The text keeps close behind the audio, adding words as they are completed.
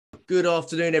Good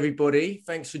afternoon, everybody.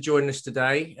 Thanks for joining us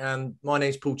today. My name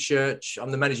is Paul Church. I'm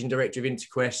the Managing Director of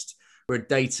Interquest. We're a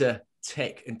data,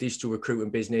 tech and digital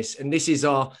recruitment business. And this is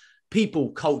our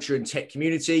people, culture and tech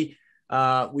community.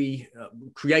 We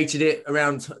created it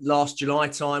around last July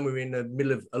time. We were in the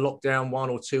middle of a lockdown, 1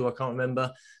 or 2, I can't remember.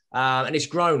 And it's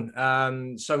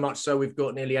grown so much so we've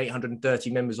got nearly 830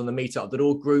 members on the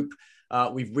meetup.org group.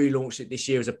 We've relaunched it this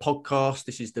year as a podcast.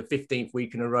 This is the 15th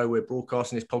week in a row we're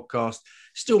broadcasting this podcast,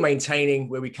 still maintaining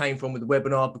where we came from with the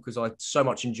webinar because I so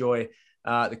much enjoy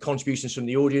the contributions from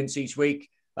the audience each week,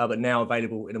 but now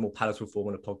available in a more palatable form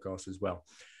on a podcast as well.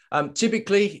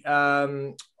 Typically,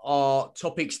 our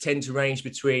topics tend to range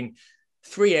between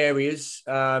 3 areas,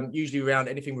 usually around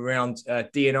anything around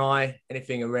D&I,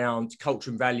 anything around culture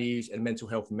and values, and mental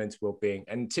health and mental well-being.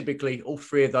 And typically, all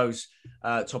 3 of those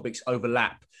topics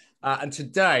overlap. And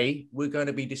today, we're going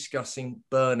to be discussing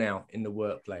burnout in the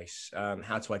workplace,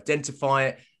 how to identify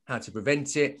it, how to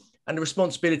prevent it, and the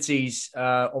responsibilities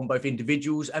on both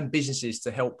individuals and businesses to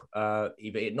help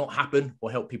either it not happen or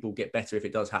help people get better if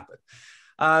it does happen.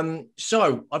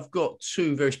 So I've got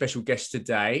 2 very special guests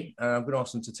today. I'm going to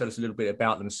ask them to tell us a little bit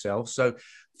about themselves. So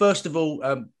first of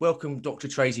all, welcome Dr.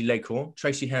 Tracey Leghorn.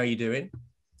 Tracey, how are you doing?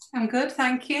 I'm good,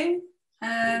 thank you.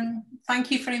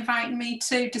 Thank you for inviting me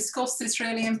to discuss this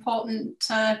really important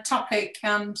topic,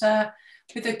 and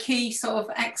with a key sort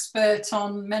of expert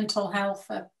on mental health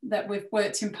that we've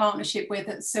worked in partnership with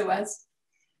at SUEZ.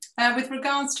 With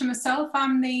regards to myself,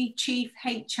 I'm the Chief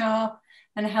HR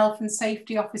and Health and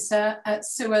Safety Officer at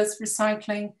SUEZ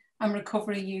Recycling and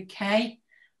Recovery UK.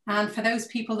 And for those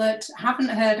people that haven't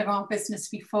heard of our business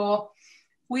before,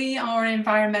 we are an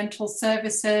environmental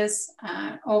services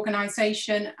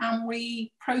organisation, and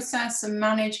we process and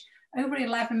manage over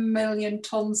 11 million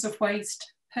tonnes of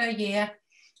waste per year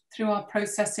through our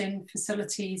processing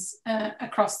facilities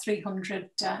across 300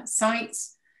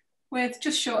 sites with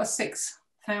just short of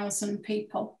 6,000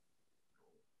 people.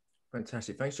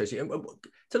 Fantastic. Thanks, Tracey.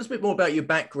 Tell us a bit more about your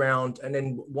background and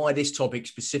then why this topic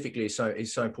specifically is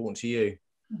so important to you.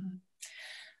 Mm-hmm.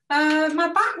 My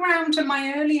background and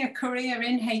my earlier career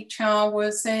in HR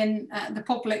was in the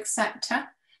public sector,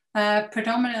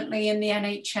 predominantly in the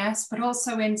NHS, but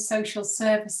also in social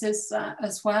services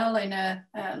as well, in a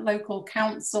local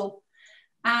council.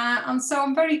 And so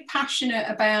I'm very passionate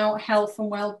about health and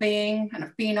well-being, and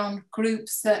I've been on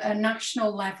groups at a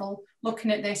national level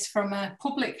looking at this from a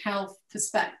public health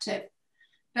perspective.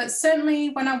 But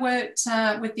certainly when I worked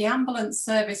with the ambulance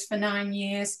service for 9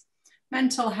 years,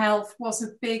 mental health was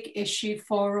a big issue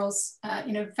for us,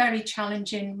 very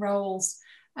challenging roles.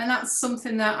 And that's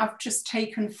something that I've just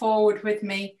taken forward with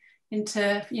me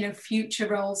into, future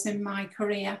roles in my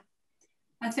career.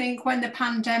 I think when the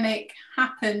pandemic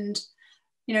happened,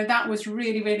 that was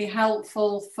really, really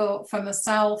helpful for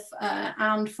myself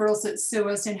and for us at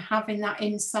SUEZ in having that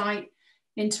insight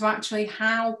into actually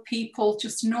how people,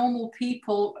 just normal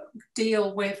people,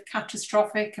 deal with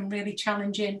catastrophic and really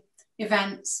challenging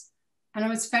events. And I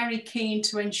was very keen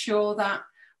to ensure that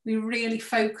we really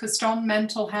focused on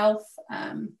mental health,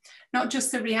 not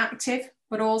just the reactive,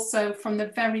 but also from the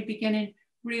very beginning,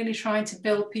 really trying to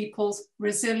build people's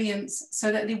resilience so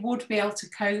that they would be able to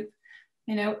cope,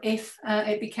 if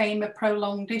it became a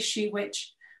prolonged issue,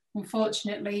 which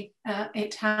unfortunately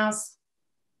it has.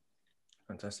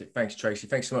 Fantastic. Thanks, Tracey.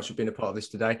 Thanks so much for being a part of this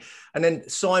today. And then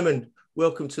Simon,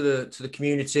 welcome to the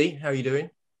community. How are you doing?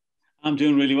 I'm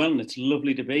doing really well, and it's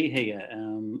lovely to be here.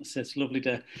 So it's lovely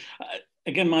to,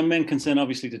 again, my main concern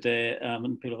obviously today,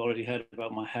 and people have already heard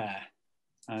about my hair,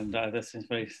 and that's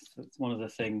one of the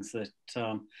things that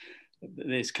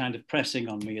is kind of pressing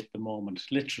on me at the moment,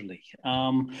 literally.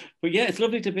 But yeah, it's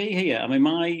lovely to be here. I mean,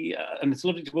 and it's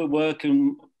lovely to be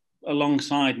working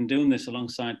alongside and doing this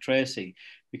alongside Tracey,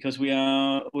 because we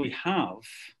have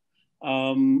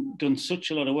done such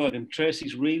a lot of work, and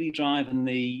Tracey's really driving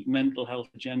the mental health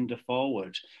agenda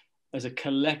forward as a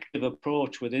collective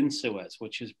approach within SUEZ,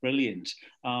 which is brilliant,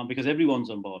 because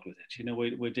everyone's on board with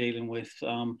it. We're dealing with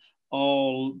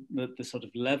all the sort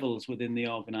of levels within the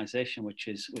organisation, which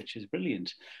is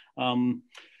brilliant.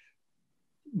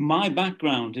 My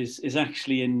background is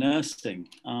actually in nursing.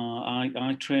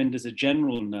 I trained as a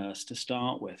general nurse to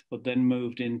start with, but then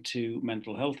moved into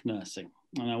mental health nursing.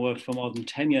 And I worked for more than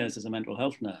 10 years as a mental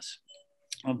health nurse.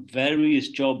 On various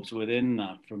jobs within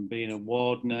that, from being a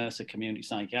ward nurse, a community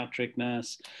psychiatric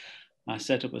nurse, I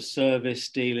set up a service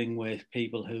dealing with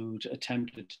people who'd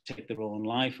attempted to take their own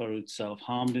life or who'd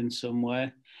self-harmed in some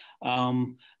way.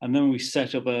 And then we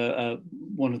set up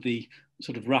one of the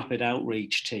sort of rapid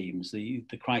outreach teams, the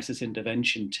crisis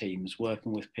intervention teams,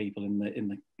 working with people in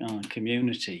the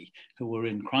community who were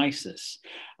in crisis.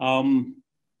 One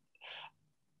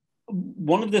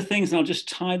of the things, and I'll just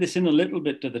tie this in a little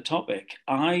bit to the topic,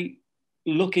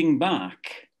 looking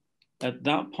back at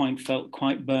that point, felt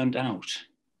quite burnt out.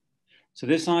 So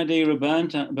this idea of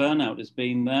burnout has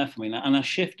been there for me. And I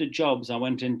shifted jobs. I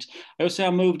moved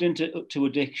into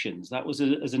addictions. That was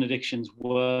as an addictions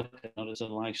worker, not as a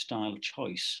lifestyle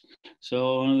choice.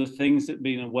 So one of the things that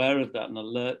being aware of that and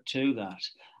alert to that,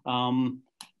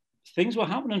 things were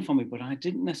happening for me, but I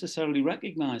didn't necessarily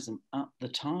recognize them at the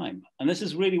time. And this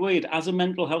is really weird. As a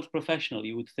mental health professional,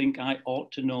 you would think I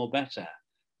ought to know better.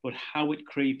 But how it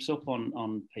creeps up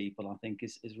on people, I think,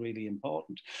 is really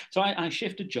important. So I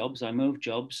shifted jobs, I moved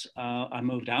jobs. I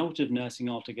moved out of nursing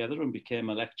altogether and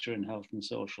became a lecturer in health and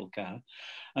social care.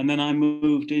 And then I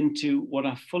moved into what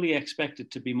I fully expected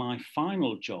to be my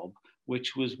final job,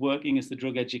 which was working as the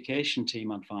drug education team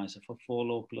advisor for 4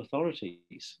 local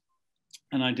authorities.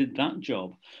 And I did that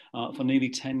job for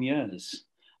nearly 10 years.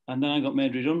 And then I got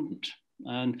made redundant.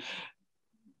 And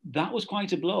that was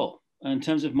quite a blow in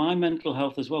terms of my mental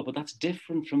health as well, but that's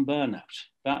different from burnout.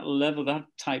 That level, that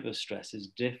type of stress is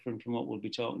different from what we'll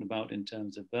be talking about in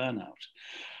terms of burnout.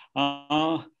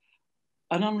 And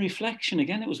on reflection,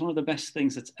 again, it was one of the best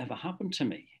things that's ever happened to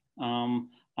me.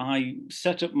 I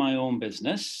set up my own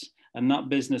business, and that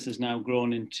business has now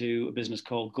grown into a business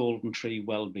called Golden Tree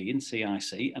Wellbeing,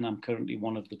 CIC, and I'm currently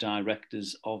one of the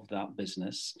directors of that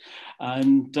business.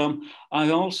 And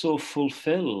I also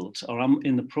fulfilled, or I'm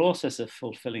in the process of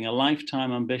fulfilling, a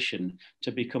lifetime ambition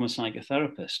to become a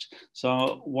psychotherapist.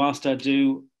 So whilst I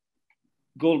do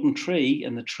Golden Tree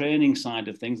and the training side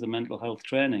of things, the mental health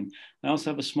training, I also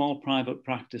have a small private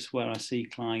practice where I see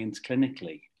clients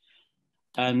clinically.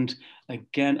 And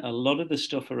again, a lot of the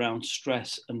stuff around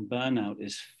stress and burnout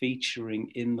is featuring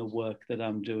in the work that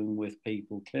I'm doing with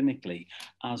people clinically,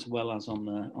 as well as on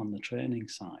the training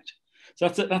side. So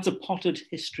that's a potted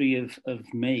history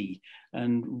of me,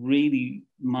 and really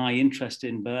my interest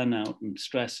in burnout and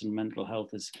stress and mental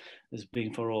health has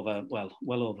been for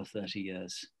well over 30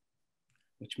 years,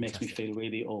 which makes me feel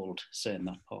really old saying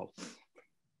that, Paul.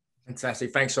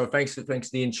 Fantastic. Thanks, Simon. Thanks for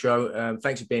the intro.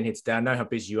 Thanks for being here today. I know how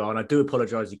busy you are, and I do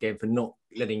apologise again for not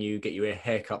letting you get your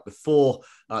haircut before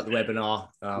the webinar.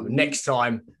 Next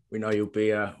time, we know you'll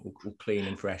be all clean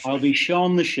and fresh. I'll be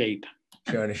Sean the sheep.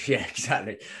 Yeah,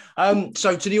 exactly.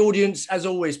 So to the audience, as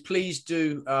always, please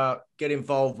do get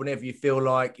involved whenever you feel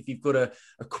like. If you've got a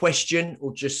question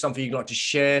or just something you'd like to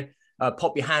share,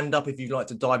 pop your hand up if you'd like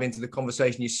to dive into the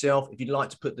conversation yourself. If you'd like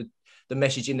to put the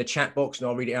message in the chat box and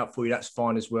I'll read it out for you, that's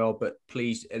fine as well. But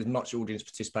please, as much audience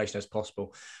participation as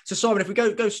possible. So Simon, if we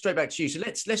go straight back to you. So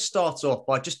let's start off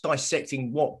by just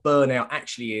dissecting what burnout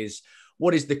actually is.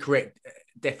 What is the correct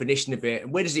definition of it?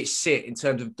 And where does it sit in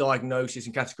terms of diagnosis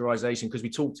and categorization?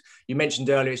 Because you mentioned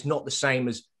earlier, it's not the same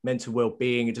as mental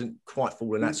well-being. It doesn't quite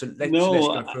fall in that. So let's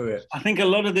go through it. I think a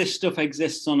lot of this stuff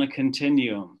exists on a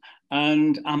continuum.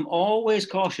 And I'm always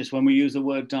cautious when we use the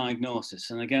word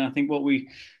diagnosis. And again, I think what we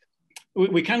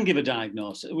can give a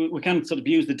diagnosis. We can sort of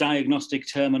use the diagnostic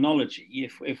terminology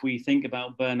if we think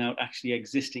about burnout actually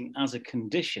existing as a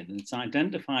condition, and it's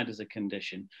identified as a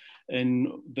condition in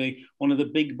one of the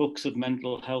big books of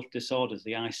mental health disorders,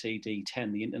 the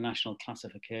ICD-10, the International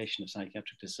Classification of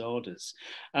Psychiatric Disorders.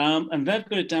 And they've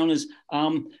got it down as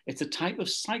it's a type of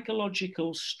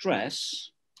psychological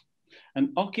stress. And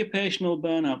occupational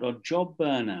burnout or job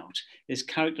burnout is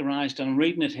characterized, and I'm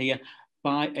reading it here,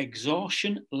 by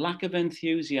exhaustion, lack of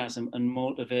enthusiasm and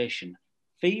motivation,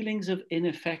 feelings of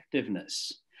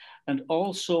ineffectiveness, and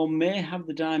also may have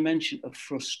the dimension of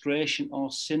frustration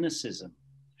or cynicism,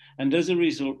 and as a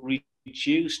result,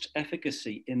 reduced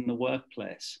efficacy in the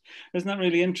workplace. Isn't that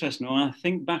really interesting? When I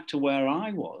think back to where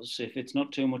I was, if it's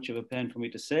not too much of a pain for me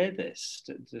to say this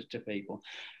to people,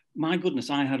 my goodness,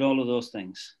 I had all of those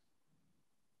things.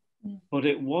 But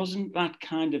it wasn't that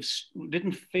kind of,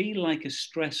 didn't feel like a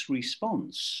stress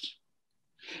response,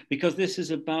 because this is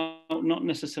about not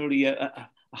necessarily a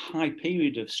high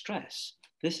period of stress.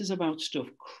 This is about stuff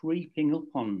creeping up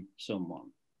on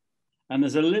someone. And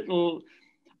there's a little,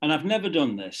 and I've never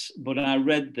done this, but I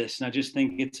read this and I just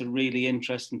think it's a really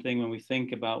interesting thing when we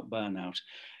think about burnout.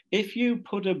 If you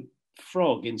put a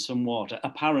frog in some water,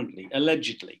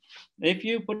 allegedly, if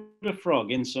you put a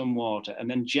frog in some water and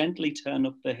then gently turn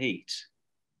up the heat,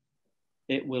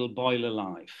 it will boil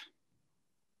alive.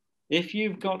 If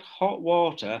you've got hot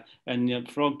water and your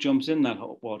frog jumps in that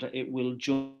hot water, it will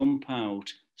jump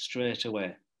out straight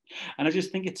away. And I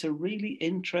just think it's a really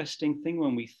interesting thing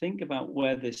when we think about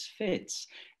where this fits.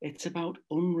 It's about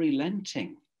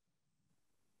unrelenting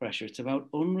pressure. It's about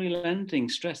unrelenting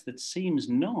stress that seems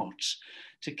not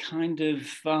to kind of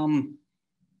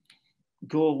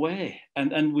go away.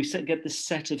 And we get this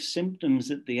set of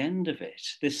symptoms at the end of it,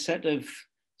 this set of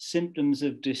symptoms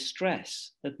of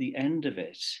distress at the end of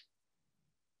it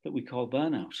that we call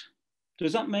burnout.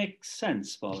 Does that make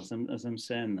sense, Paul, as I'm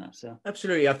saying that? So.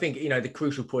 Absolutely. I think, the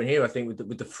crucial point here, I think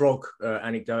with the frog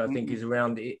anecdote, I think is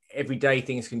around every day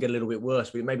things can get a little bit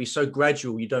worse, but it may be so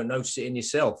gradual you don't notice it in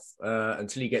yourself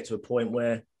until you get to a point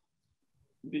where.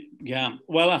 Yeah,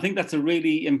 well, I think that's a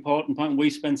really important point.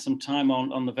 We spent some time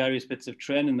on the various bits of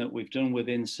training that we've done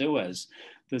within SUEZ.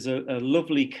 There's a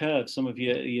lovely curve, some of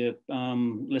your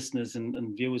listeners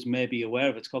and viewers may be aware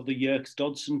of. It's called the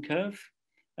Yerkes-Dodson curve.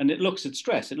 And it looks at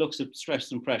stress. It looks at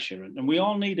stress and pressure. And we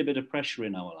all need a bit of pressure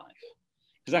in our life.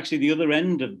 Because actually the other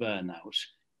end of burnout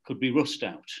could be rust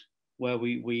out, where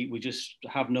we just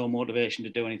have no motivation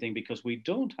to do anything because we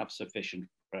don't have sufficient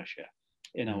pressure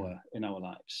in our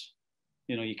lives.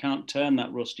 You can't turn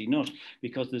that rusty nut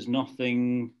because there's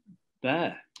nothing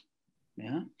there.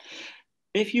 Yeah.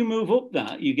 If you move up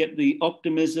that, you get the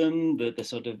optimism, the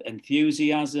sort of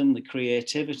enthusiasm, the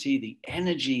creativity, the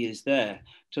energy is there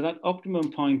to that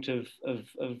optimum point of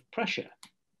pressure.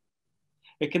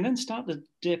 It can then start to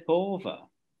dip over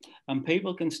and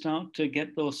people can start to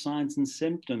get those signs and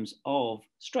symptoms of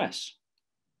stress.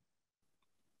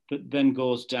 That then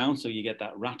goes down, so you get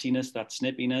that rattiness, that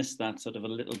snippiness, that sort of a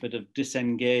little bit of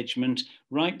disengagement,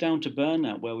 right down to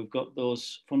burnout, where we've got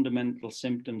those fundamental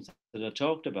symptoms that I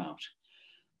talked about.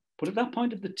 But at that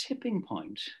point of the tipping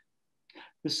point,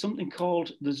 there's something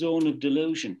called the zone of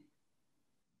delusion.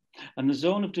 And the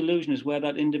zone of delusion is where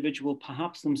that individual,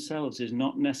 perhaps themselves, is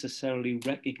not necessarily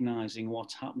recognizing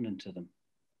what's happening to them.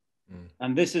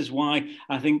 And this is why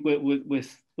I think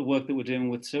with the work that we're doing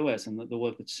with SUEZ and the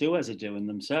work that SUEZ are doing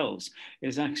themselves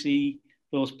is actually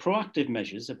those proactive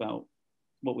measures about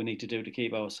what we need to do to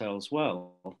keep ourselves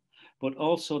well, but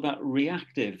also that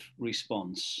reactive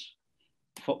response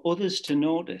for others to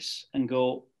notice and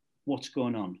go, what's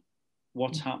going on?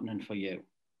 What's happening for you?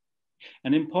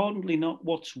 And importantly, not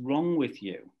what's wrong with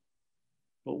you,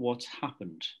 but what's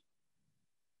happened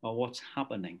or what's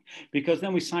happening. Because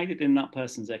then we cite it in that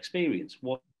person's experience.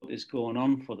 What is going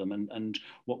on for them and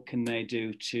what can they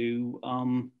do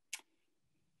to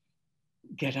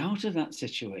get out of that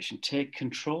situation, take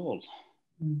control.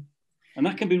 And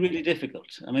that can be really difficult.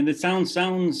 I mean, it sounds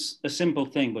a simple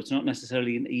thing, but it's not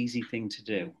necessarily an easy thing to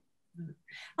do.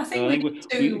 I think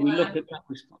we look at that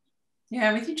response.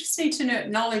 Yeah, we just need to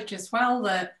acknowledge as well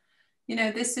that,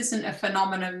 this isn't a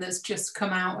phenomenon that's just come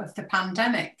out of the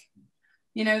pandemic.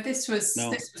 This was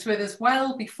with us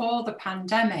well before the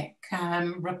pandemic.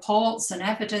 Reports and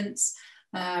evidence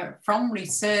from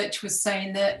research was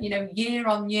saying that, year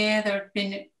on year, there had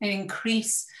been an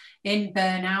increase in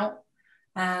burnout.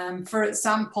 For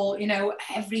example,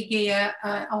 every year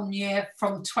on year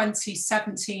from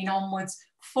 2017 onwards,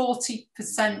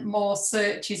 40% more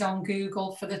searches on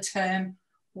Google for the term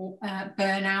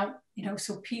burnout,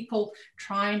 so people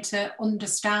trying to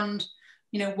understand,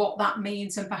 what that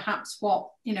means and perhaps what,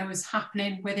 is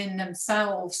happening within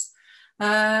themselves.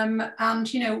 And,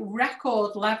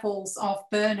 record levels of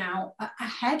burnout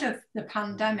ahead of the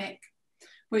pandemic,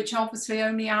 which obviously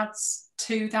only adds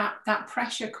to that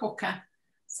pressure cooker,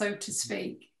 so to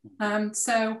speak.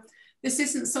 So this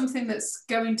isn't something that's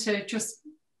going to just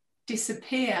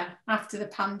disappear after the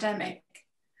pandemic.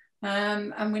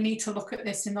 And we need to look at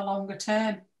this in the longer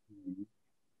term.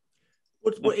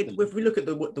 If we look at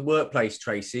the workplace,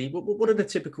 Tracey, what are the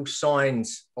typical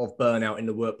signs of burnout in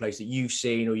the workplace that you've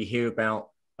seen or you hear about?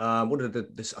 What are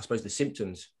I suppose, the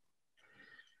symptoms?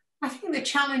 I think the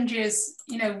challenge is,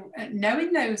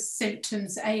 knowing those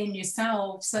symptoms, A, in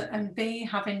yourselves, and B,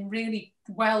 having really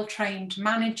well-trained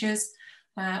managers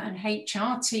and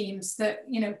HR teams that,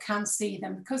 can see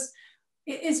them, because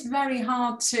it is very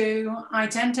hard to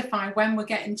identify when we're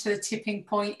getting to the tipping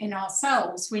point in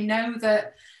ourselves. We know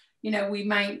that, we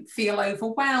might feel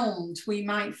overwhelmed, we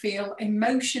might feel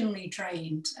emotionally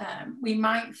drained, we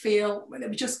might feel that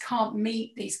we just can't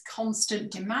meet these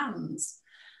constant demands.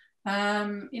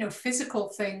 Physical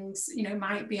things,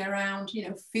 might be around,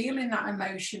 feeling that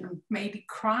emotion, maybe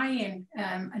crying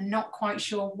and not quite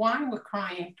sure why we're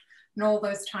crying and all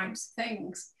those types of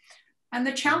things. And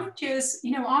the challenge is,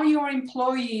 are your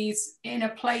employees in a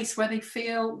place where they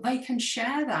feel they can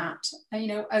share that,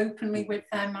 openly with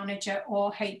their manager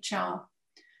or HR?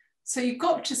 So you've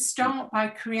got to start by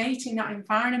creating that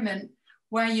environment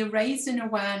where you're raising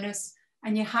awareness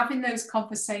and you're having those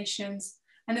conversations.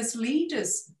 And as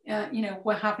leaders,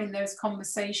 we're having those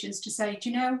conversations to say, do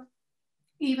you know,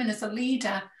 even as a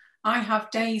leader, I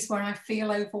have days where I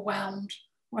feel overwhelmed,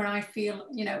 where I feel,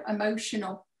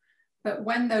 emotional. But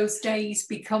when those days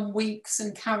become weeks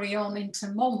and carry on into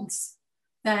months,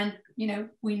 then,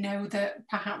 we know that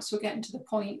perhaps we're getting to the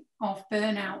point of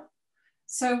burnout.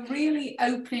 So really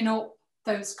opening up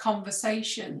those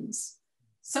conversations.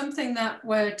 Something that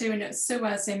we're doing at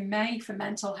SUEZ in May for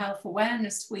Mental Health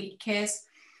Awareness Week is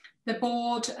the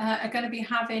board are going to be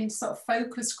having sort of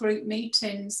focus group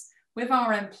meetings with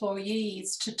our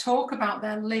employees to talk about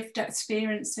their lived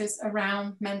experiences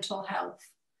around mental health.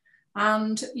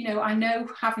 And, I know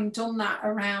having done that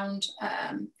around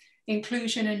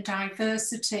inclusion and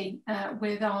diversity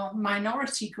with our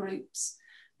minority groups,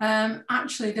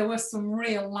 actually there were some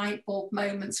real light bulb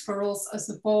moments for us as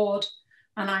a board.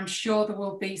 And I'm sure there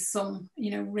will be some,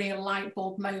 real light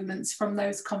bulb moments from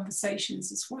those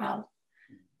conversations as well.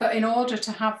 But in order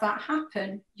to have that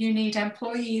happen, you need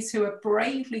employees who are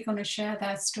bravely going to share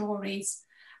their stories,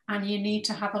 and you need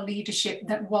to have a leadership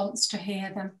that wants to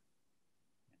hear them.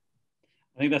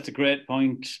 I think that's a great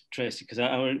point, Tracey, because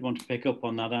I want to pick up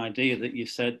on that idea that you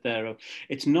said there.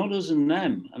 It's not us and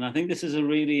them. And I think this is a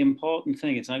really important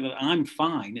thing. It's like, I'm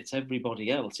fine, it's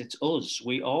everybody else, it's us.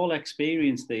 We all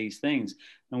experience these things,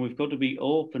 and we've got to be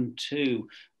open to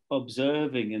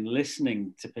observing and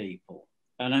listening to people.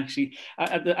 And actually,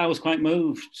 I was quite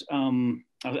moved. I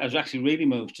was actually really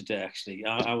moved today, actually.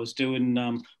 I was doing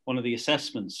one of the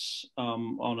assessments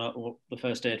on the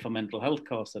first aid for mental health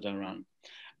course that I ran.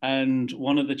 And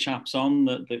one of the chaps on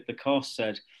the course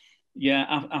said,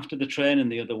 yeah, after the training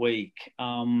the other week,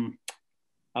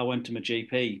 I went to my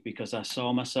GP because I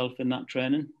saw myself in that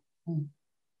training. Mm.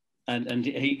 And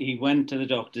he went to the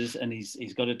doctors, and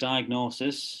he's got a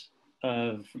diagnosis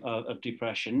of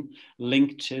depression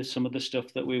linked to some of the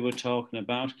stuff that we were talking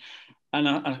about. And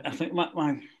I think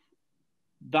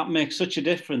that makes such a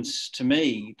difference to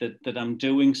me that I'm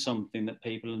doing something that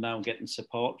people are now getting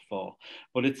support for.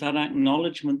 But it's that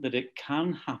acknowledgement that it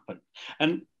can happen.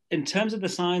 And in terms of the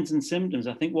signs and symptoms,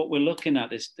 I think what we're looking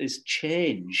at is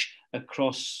change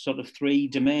across sort of three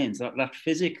domains, that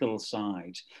physical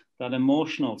side, that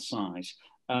emotional side,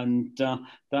 and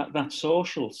that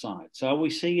social side. So are we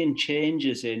seeing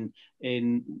changes in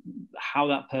how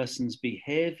that person's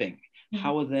behaving? Mm-hmm.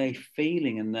 How are they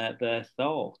feeling and their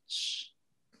thoughts?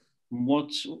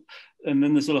 And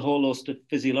then there's a whole host of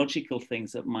physiological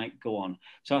things that might go on.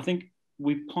 So I think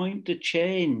we point to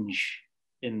change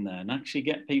in there and actually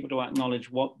get people to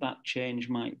acknowledge what that change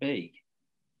might be.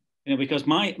 Because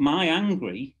my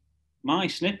angry, my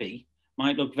snippy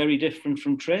might look very different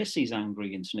from Tracey's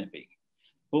angry and snippy.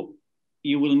 But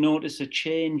you will notice a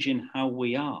change in how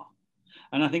we are.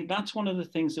 And I think that's one of the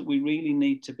things that we really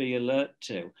need to be alert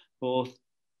to, both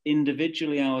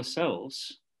individually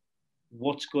ourselves,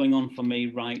 what's going on for me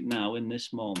right now in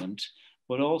this moment,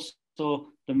 but also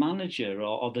the manager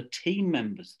or the team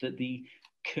members, that the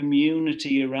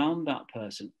community around that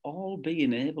person, all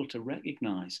being able to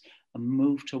recognise and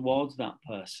move towards that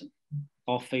person,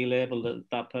 or feel able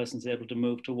that person's able to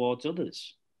move towards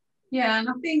others. Yeah, and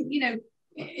I think,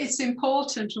 it's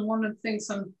important, and one of the things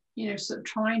I'm, sort of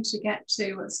trying to get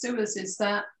to at SUEZ is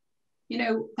that,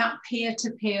 that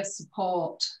peer-to-peer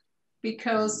support,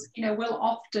 because, we'll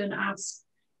often ask,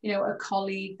 a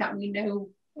colleague that we know,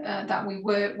 that we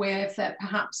work with, that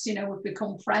perhaps, we've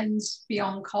become friends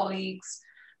beyond colleagues,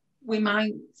 we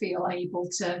might feel able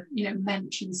to,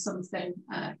 mention something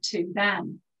to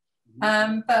them.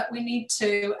 But we need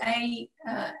to,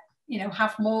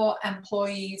 have more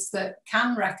employees that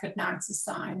can recognise the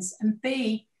signs, and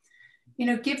B,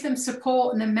 give them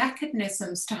support and the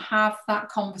mechanisms to have that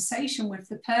conversation with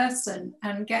the person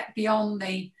and get beyond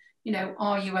the,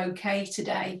 are you okay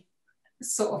today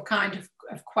sort of kind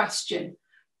of question,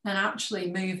 and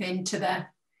actually move into the,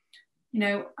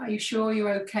 are you sure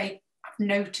you're okay? I've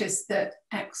noticed that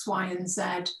X, Y, and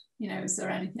Z, is there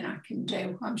anything I can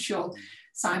do? I'm sure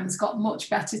Simon's got much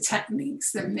better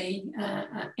techniques than me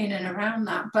in and around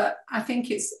that. But I think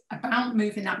it's about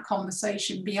moving that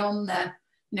conversation beyond the,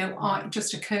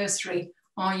 just a cursory,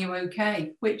 are you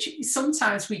okay? Which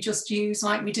sometimes we just use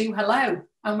like we do hello,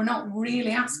 and we're not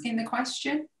really asking the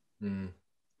question. Mm.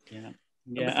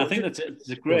 Yeah, I think it's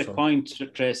a great point,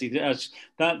 Tracey. There's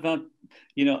been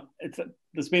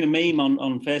a meme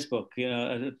on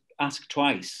Facebook, ask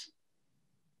twice.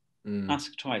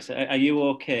 Ask twice. Are you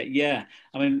okay? Yeah.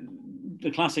 I mean,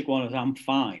 the classic one is I'm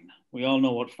fine. We all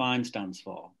know what fine stands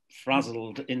for.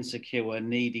 frazzled, insecure,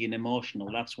 needy, and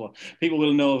emotional. That's what people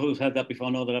will know who've heard that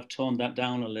before, know that I've toned that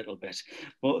down a little bit.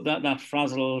 But that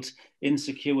frazzled,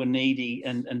 insecure, needy,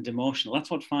 and emotional,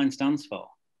 that's what FINE stands for.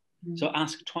 So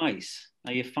ask twice.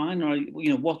 Are you fine, or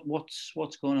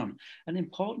what's going on? And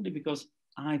importantly, because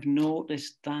I've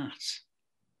noticed that.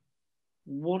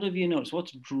 What have you noticed?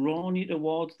 What's drawn you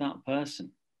towards that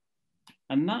person?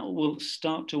 And that will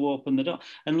start to open the door.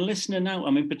 And listening out,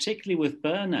 I mean, particularly with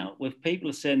burnout, with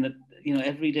people saying that,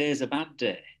 every day is a bad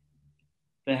day.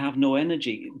 They have no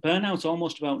energy. Burnout's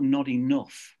almost about not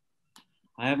enough.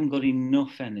 I haven't got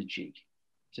enough energy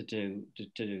to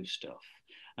do stuff.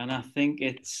 And I think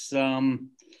it's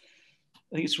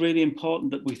really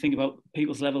important that we think about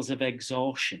people's levels of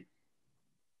exhaustion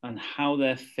and how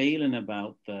they're feeling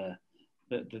about the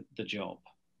job.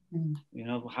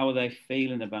 How are they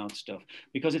feeling about stuff?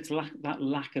 Because it's that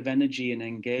lack of energy and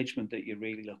engagement that you're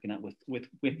really looking at with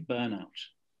burnout.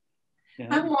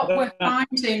 And what we're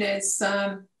finding is,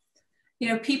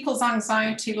 people's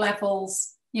anxiety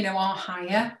levels, are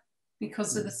higher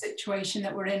because of the situation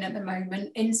that we're in at the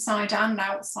moment, inside and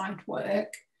outside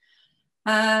work.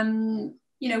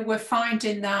 We're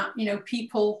finding that,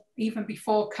 people, even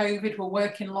before COVID, were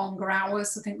working longer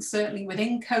hours. I think certainly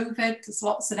within COVID, there's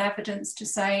lots of evidence to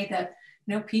say that,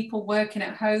 people working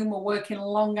at home are working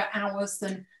longer hours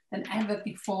than ever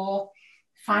before,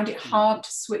 find it hard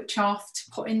to switch off, to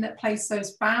put in place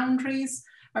those boundaries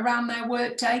around their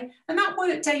work day. And that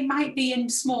work day might be in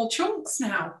small chunks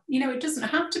now. It doesn't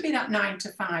have to be that 9 to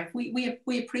 5.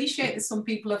 We appreciate that some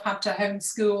people have had to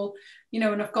homeschool,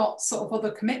 and have got sort of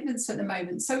other commitments at the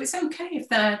moment. So it's okay if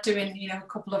they're doing, a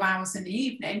couple of hours in the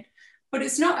evening, but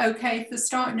it's not okay if they're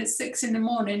starting at 6 in the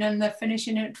morning and they're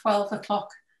finishing at 12 o'clock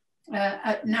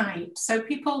at night. So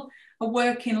people are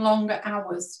working longer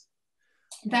hours.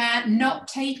 They're not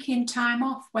taking time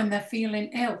off when they're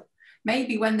feeling ill.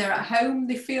 Maybe when they're at home,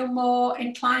 they feel more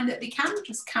inclined that they can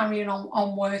just carry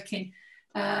on working,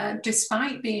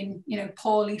 despite being,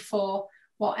 poorly for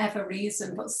whatever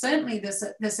reason. But certainly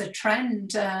there's a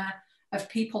trend of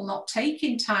people not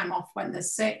taking time off when they're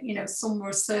sick. Some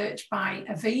research by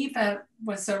Aviva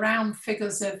was around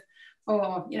figures of,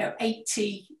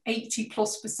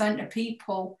 80+% of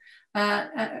people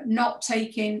not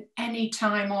taking any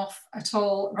time off at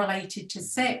all related to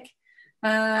sick.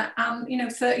 And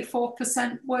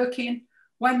 34% working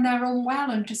when they're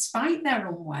unwell and despite they're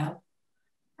unwell.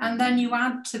 And then you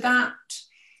add to that,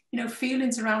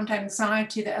 feelings around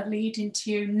anxiety that are leading to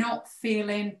you not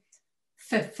feeling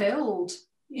fulfilled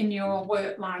in your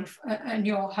work life and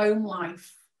your home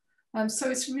life. So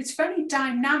it's very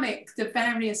dynamic, the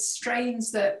various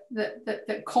strains that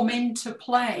come into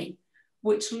play,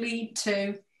 which lead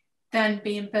to then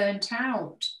being burnt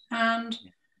out. And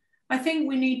I think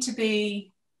we need to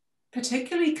be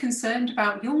particularly concerned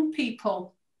about young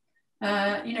people,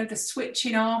 the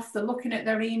switching off, the looking at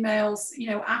their emails,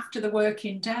 after the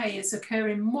working day is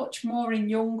occurring much more in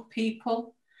young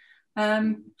people.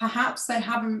 Perhaps they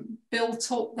haven't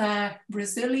built up their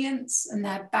resilience and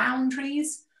their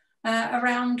boundaries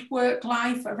around work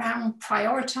life, around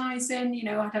prioritizing,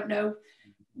 I don't know,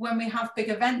 when we have big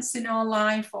events in our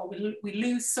life, or we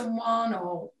lose someone,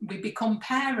 or we become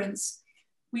parents,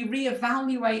 we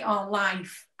reevaluate our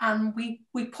life and we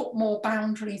put more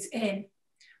boundaries in,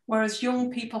 whereas young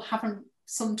people haven't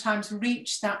sometimes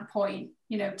reached that point,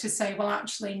 to say, well,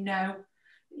 actually, no,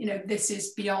 this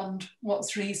is beyond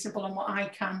what's reasonable and what I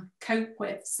can cope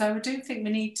with. So I do think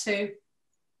we need to,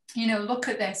 look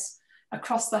at this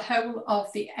across the whole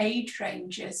of the age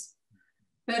ranges.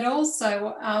 But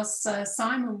also, as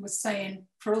Simon was saying,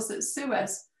 for us at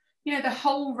SUEZ, the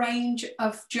whole range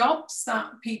of jobs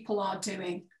that people are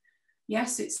doing.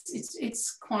 Yes,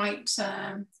 it's quite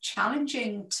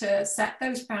challenging to set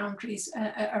those boundaries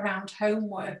around home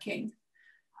working.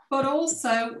 But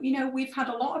also, we've had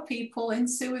a lot of people in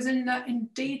SUEZ, and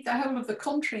indeed the whole of the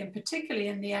country, and particularly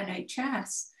in the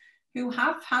NHS, who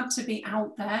have had to be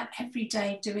out there every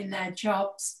day doing their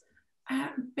jobs,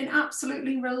 been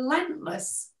absolutely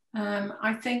relentless.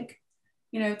 I think,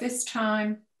 this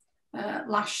time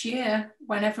last year,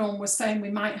 when everyone was saying we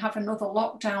might have another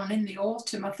lockdown in the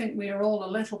autumn, I think we were all a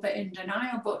little bit in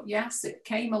denial, but yes, it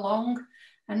came along.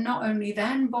 And not only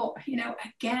then, but,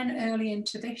 again, early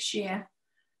into this year.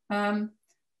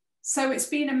 So it's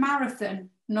been a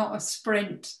marathon, not a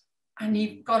sprint. And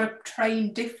you've got to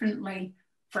train differently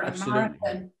for a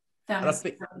marathon than a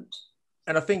sprint.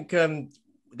 And I think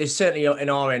there's certainly, in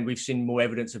our end, we've seen more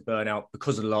evidence of burnout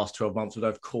because of the last 12 months, although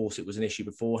of course it was an issue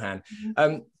beforehand.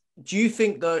 Mm-hmm. Do you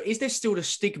think, though, is there still a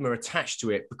stigma attached to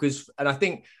it? Because, and I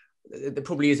think there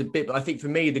probably is a bit, but I think for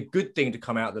me, the good thing to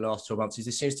come out of the last 12 months is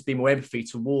there seems to be more empathy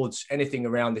towards anything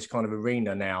around this kind of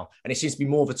arena now. And it seems to be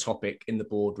more of a topic in the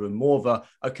boardroom, more of a,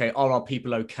 okay, are our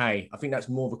people okay? I think that's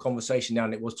more of a conversation now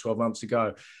than it was 12 months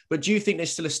ago. But do you think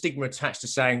there's still a stigma attached to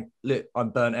saying, look, I'm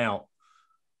burnt out?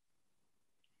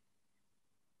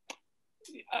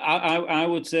 I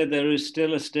would say there is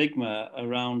still a stigma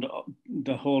around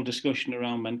the whole discussion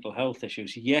around mental health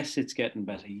issues. Yes, it's getting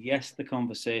better. Yes, the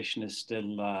conversation is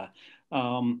still there.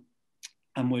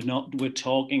 And we're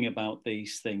talking about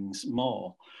these things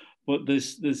more. But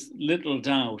there's little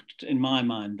doubt in my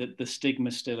mind that the stigma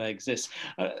still exists.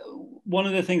 One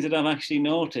of the things that I've actually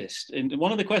noticed, and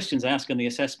one of the questions I ask in the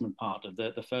assessment part of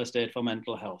the first aid for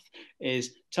mental health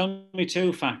is, tell me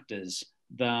 2 factors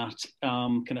that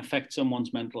can affect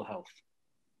someone's mental health.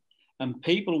 And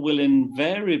people will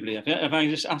invariably, if I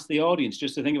just ask the audience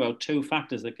just to think about 2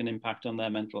 factors that can impact on their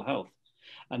mental health,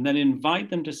 and then invite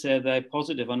them to say they're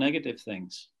positive or negative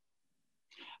things.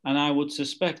 And I would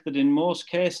suspect that in most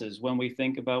cases, when we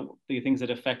think about the things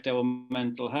that affect our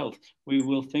mental health, we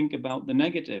will think about the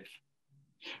negative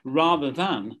rather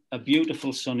than a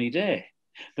beautiful sunny day.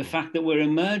 The fact that we're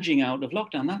emerging out of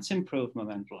lockdown, that's improved my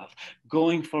mental health.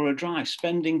 Going for a drive,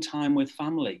 spending time with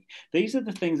family. These are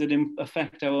the things that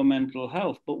affect our mental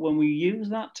health. But when we use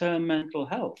that term mental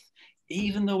health,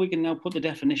 even though we can now put the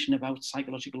definition about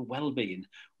psychological well-being,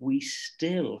 we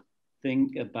still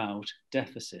think about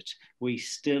deficit. We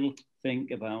still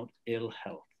think about ill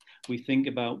health. We think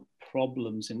about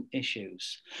problems and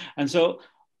issues. And so,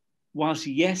 whilst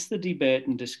yes, the debate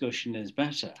and discussion is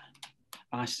better,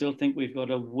 I still think we've got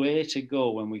a way to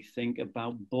go when we think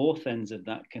about both ends of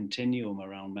that continuum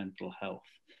around mental health,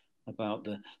 about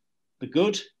the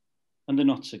good and the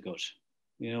not so good.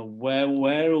 You know,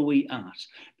 where are we at?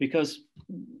 Because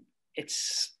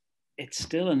it's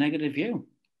still a negative view.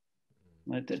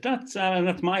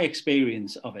 That's my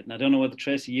experience of it. And I don't know whether,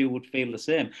 Tracey, you would feel the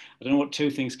same. I don't know what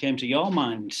 2 things came to your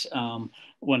mind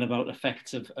when about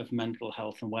effects of mental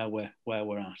health and where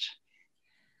we're at.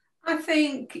 I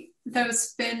think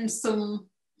there's been some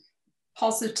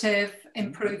positive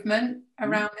improvement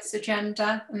around this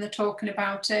agenda, and they're talking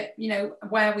about it. You know,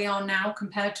 where we are now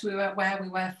compared to where we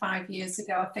were 5 years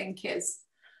ago, I think is,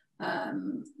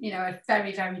 you know, a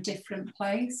very, very different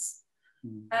place.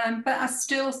 But I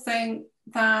still think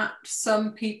that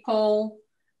some people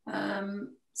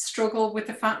struggle with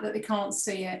the fact that they can't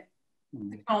see it.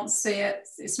 They can't see it.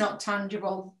 It's not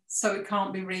tangible, so it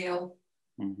can't be real.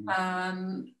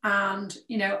 And,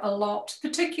 you know, a lot,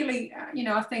 particularly, you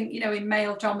know, I think, you know, in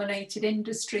male dominated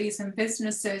industries and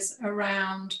businesses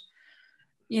around,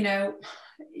 the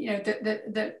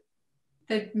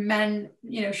men,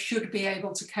 you know, should be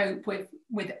able to cope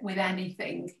with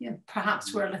anything. You know,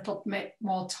 perhaps we're a little bit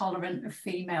more tolerant of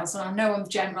females. And I know I'm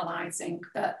generalizing,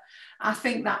 but I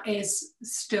think that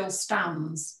still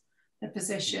stands the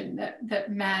position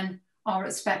that men are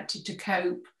expected to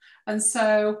cope. And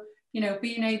so, you know,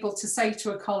 being able to say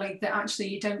to a colleague that actually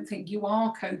you don't think you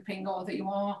are coping, or that you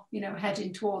are, you know,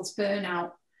 heading towards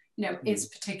burnout, you know, is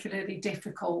particularly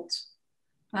difficult.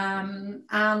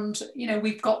 And, you know,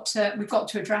 we've got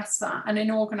to address that. And in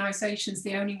organisations,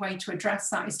 the only way to address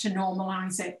that is to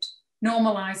normalise it,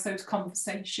 normalise those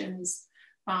conversations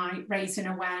by raising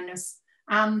awareness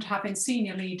and having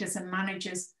senior leaders and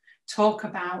managers talk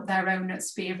about their own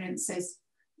experiences.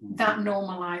 That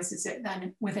normalises it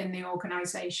then within the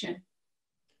organisation.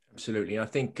 Absolutely. I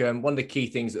think one of the key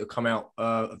things that have come out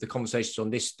of the conversations on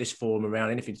this forum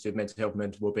around anything to do with mental health and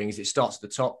mental wellbeing is it starts at the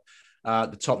top.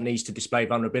 The top needs to display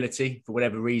vulnerability for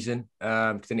whatever reason,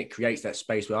 because then it creates that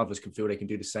space where others can feel they can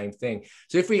do the same thing.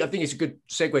 So I think it's a good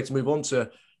segue to move on to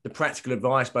the practical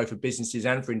advice, both for businesses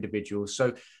and for individuals.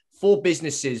 So for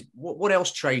businesses, what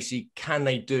else, Tracey, can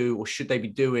they do or should they be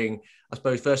doing, I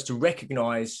suppose, first to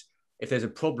recognise if there's a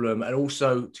problem, and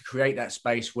also to create that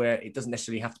space where it doesn't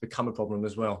necessarily have to become a problem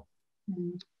as well?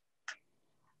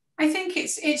 I think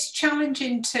it's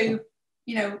challenging to,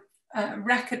 you know,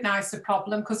 recognise the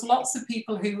problem, because lots of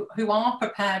people who are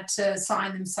prepared to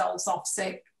sign themselves off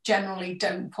sick generally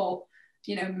don't put,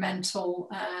 you know, mental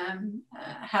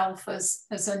health as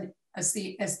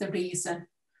the reason.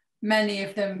 Many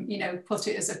of them, you know, put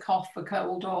it as a cough, a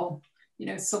cold, or, you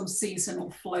know, some seasonal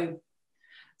flu.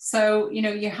 So, you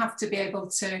know, you have to be able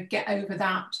to get over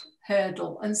that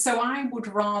hurdle. And so I would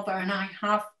rather, and I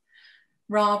have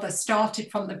rather started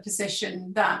from the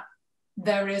position that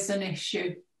there is an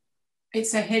issue.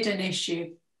 It's a hidden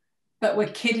issue, but we're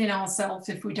kidding ourselves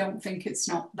if we don't think it's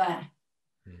not there.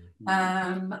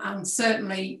 And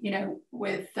certainly, you know,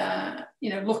 with,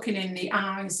 you know, looking in the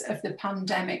eyes of the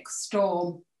pandemic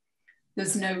storm,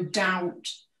 there's no doubt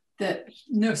that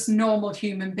normal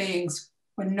human beings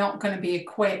were not going to be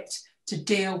equipped to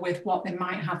deal with what they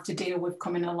might have to deal with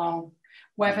coming along,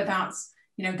 whether that's,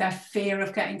 you know, their fear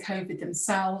of getting COVID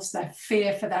themselves, their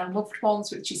fear for their loved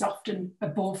ones, which is often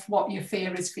above what your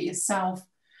fear is for yourself,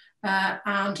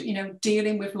 and, you know,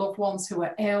 dealing with loved ones who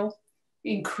are ill,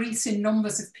 increasing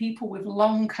numbers of people with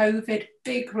long COVID,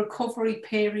 big recovery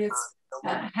periods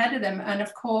ahead of them, and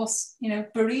of course, you know,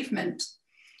 bereavement.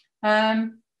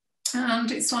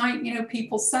 And it's like, you know,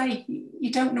 people say,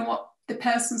 you don't know what the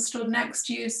person stood next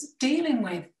to you is dealing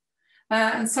with.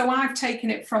 And so I've taken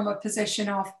it from a position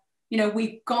of, you know,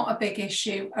 we've got a big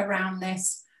issue around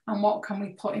this, and what can we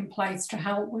put in place to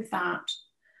help with that?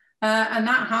 And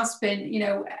that has been, you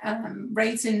know,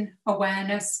 raising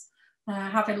awareness,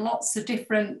 having lots of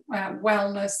different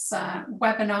wellness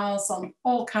webinars on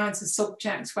all kinds of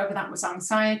subjects, whether that was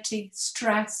anxiety,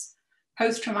 stress,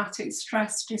 post-traumatic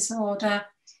stress disorder,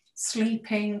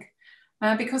 sleeping,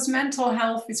 because mental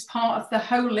health is part of the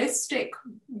holistic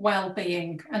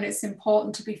well-being, and it's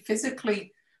important to be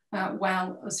physically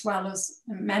well as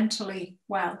mentally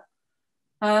well.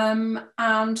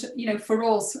 And, you know, for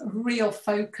us, a real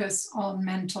focus on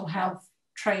mental health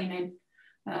training.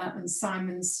 And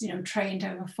Simon's, you know, trained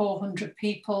over 400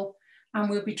 people, and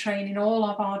we'll be training all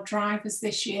of our drivers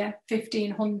this year,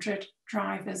 1,500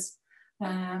 drivers.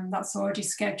 That's already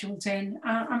scheduled in,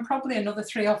 and probably another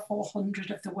 300 or 400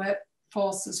 of the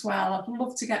workforce as well. I'd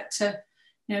love to get to,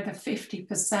 you know, the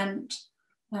 50%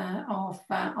 of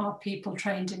our people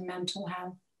trained in mental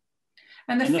health.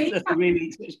 And the feedback... That's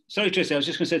really, sorry, Tracey, I was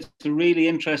just going to say, it's a really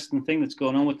interesting thing that's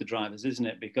going on with the drivers, isn't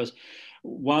it? Because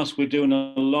whilst we're doing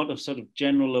a lot of sort of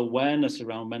general awareness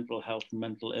around mental health and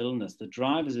mental illness, the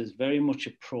drivers is very much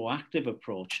a proactive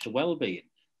approach to well-being.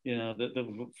 You know,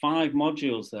 the 5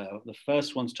 modules there, the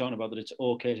first one's talking about that it's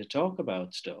okay to talk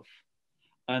about stuff.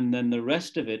 And then the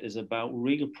rest of it is about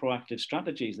real proactive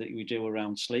strategies that we do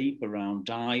around sleep, around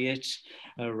diet,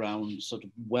 around sort of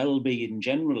well-being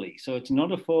generally. So it's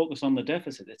not a focus on the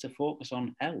deficit, it's a focus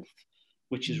on health,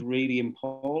 which is really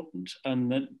important. And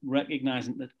then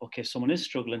recognizing that, okay, someone is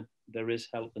struggling, there is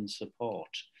help and support.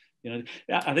 You know,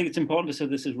 I think it's important to say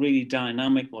this is really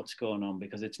dynamic what's going on,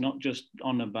 because it's not just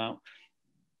on about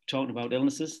talking about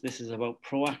illnesses. This is about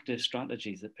proactive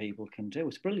strategies that people can do.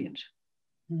 It's brilliant.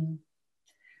 Mm.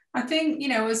 I think, you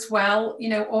know, as well, you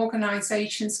know,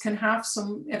 organisations can have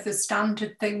some of the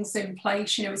standard things in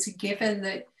place. You know, it's a given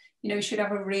that, you know, you should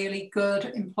have a really good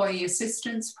employee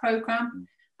assistance programme.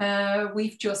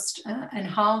 We've just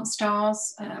enhanced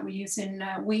ours. We're using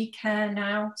WeCare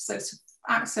now, so it's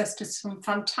access to some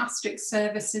fantastic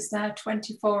services there,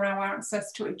 24-hour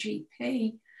access to a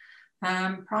GP,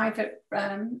 private,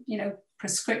 you know,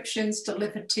 prescriptions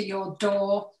delivered to your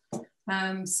door,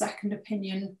 second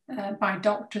opinion by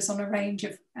doctors on a range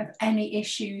of any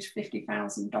issues,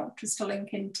 50,000 doctors to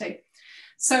link into.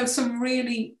 So some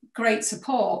really great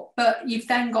support, but you've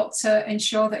then got to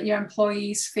ensure that your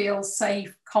employees feel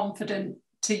safe, confident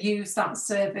to use that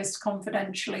service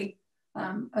confidentially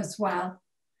as well.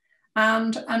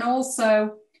 And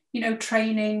also, you know,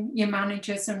 training your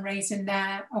managers and raising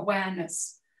their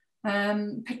awareness.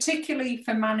 Particularly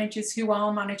for managers who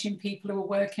are managing people who are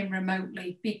working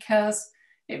remotely, because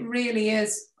it really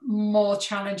is more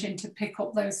challenging to pick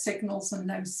up those signals and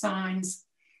those signs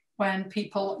when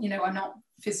people, you know, are not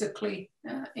physically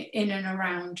in and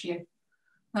around you.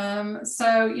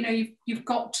 So, you know, you've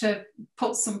got to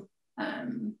put some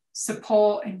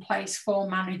support in place for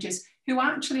managers who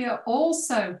actually are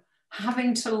also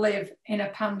having to live in a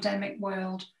pandemic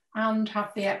world and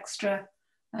have the extra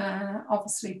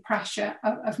obviously pressure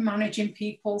of managing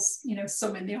people's, you know,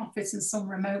 some in the office and some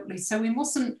remotely. So we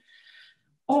mustn't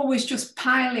always just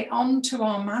pile it onto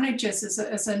our managers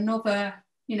as another,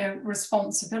 you know,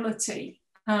 responsibility.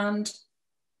 And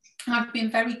I've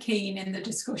been very keen in the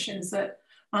discussions that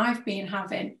I've been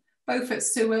having, both at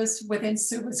SUEZ, within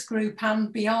SUEZ Group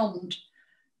and beyond,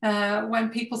 when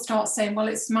people start saying, well,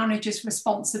 it's managers'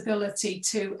 responsibility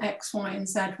to X, Y, and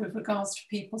Z with regards to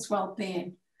people's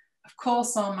well-being. Of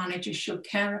course, our managers should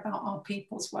care about our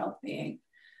people's well-being,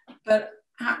 but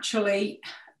actually,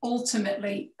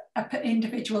 ultimately, an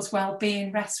individual's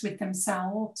well-being rests with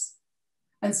themselves.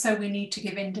 And so we need to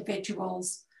give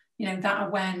individuals, you know, that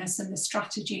awareness and the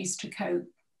strategies to cope.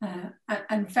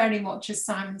 And very much, as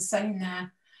Simon's saying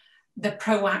there, the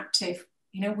proactive.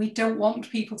 You know, we don't want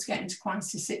people to get into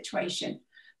crisis situation.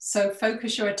 So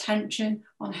focus your attention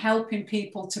on helping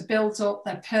people to build up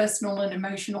their personal and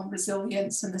emotional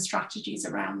resilience and the strategies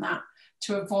around that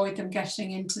to avoid them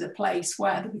getting into the place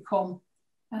where they become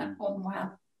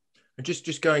unwell. And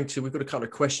just going to, we've got a couple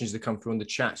of questions that come through on the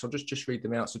chat, so I'll just read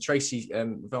them out. So Tracey,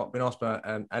 we've been asked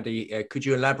by Addy, could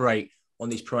you elaborate on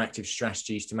these proactive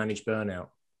strategies to manage burnout?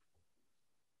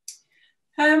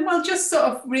 Well, just sort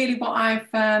of really what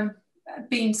I've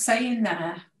been saying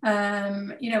there.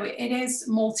 You know, it is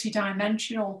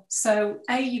multidimensional. So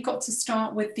you've got to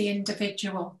start with the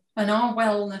individual, and our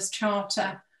wellness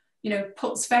charter, you know,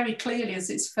 puts very clearly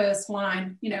as its first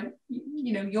line, you know,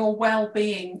 your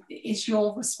well-being is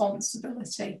your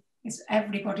responsibility. It's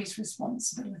everybody's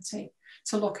responsibility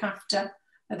to look after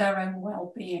their own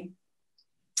well-being.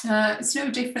 It's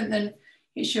no different than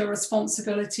it's your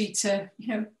responsibility to, you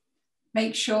know,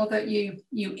 make sure that you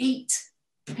eat,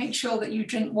 make sure that you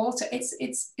drink water.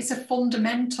 It's a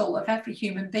fundamental of every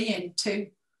human being to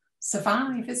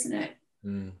survive, isn't it?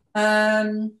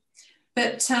 Mm.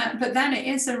 But then it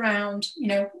is around, you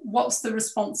know, what's the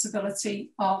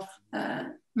responsibility of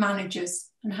managers,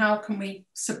 and how can we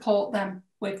support them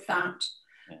with that?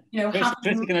 You know,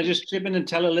 Tracey, can I just chip in and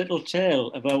tell a little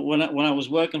tale about when I was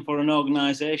working for an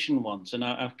organisation once, and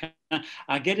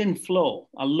I get in flow.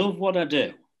 I love what I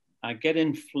do. I get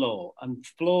in flow, and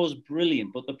flow's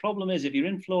brilliant. But the problem is, if you're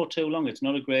in flow too long, it's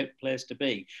not a great place to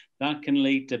be. That can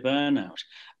lead to burnout.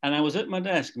 And I was at my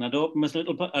desk, and I'd opened my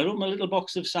little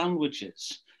box of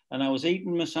sandwiches, and I was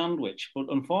eating my sandwich.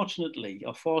 But unfortunately,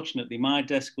 or fortunately, my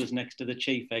desk was next to the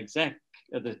chief exec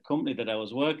of the company that I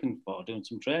was working for, doing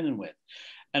some training with.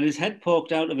 And his head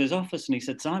poked out of his office, and he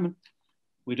said, "Simon,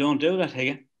 we don't do that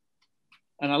here."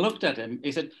 And I looked at him.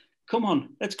 He said, "Come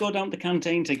on, let's go down to the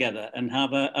canteen together and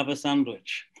have a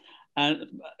sandwich."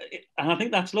 And I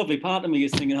think that's lovely. Part of me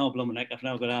is thinking, oh, blimey, I've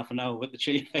now got half an hour with the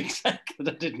chief exec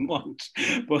that I didn't want.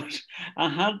 But I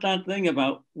had that thing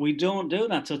about, we don't do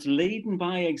that. So it's leading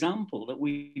by example, that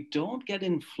we don't get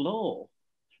in flow.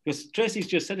 Because Tracey's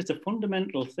just said it's a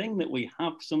fundamental thing that we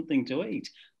have something to eat.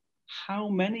 How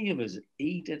many of us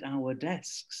eat at our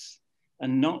desks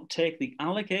and not take the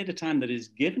allocated time that is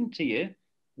given to you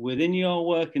within your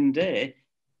working day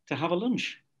to have a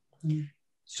lunch?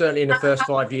 Certainly in the first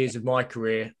 5 years of my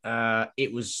career,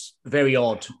 it was very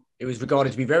odd. It was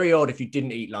regarded to be very odd if you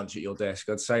didn't eat lunch at your desk.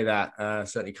 I'd say that,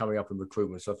 certainly coming up in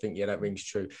recruitment. So I think, yeah, that rings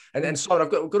true. And Simon,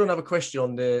 I've got another question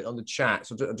on the chat.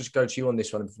 So I'll just go to you on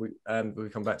this one before we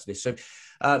come back to this. So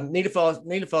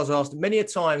Nilofar's asked, many a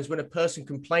times when a person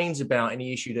complains about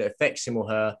any issue that affects him or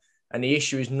her, and the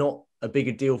issue is not a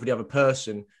bigger deal for the other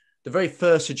person, the very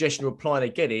first suggestion or reply they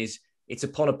get is, it's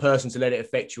upon a person to let it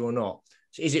affect you or not.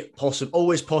 So is it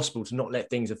always possible to not let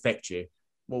things affect you?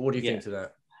 Well, what do you think to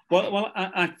that? Well,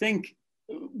 I think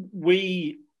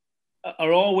we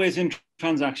are always in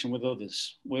transaction with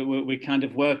others. We kind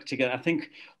of work together. I think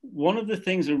one of the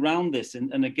things around this,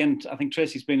 and again, I think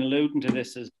Tracey's been alluding to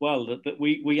this as well, that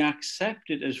we accept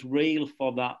it as real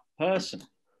for that person.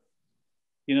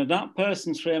 You know, that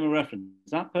person's frame of reference,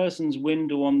 that person's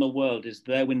window on the world is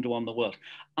their window on the world.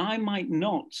 I might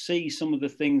not see some of the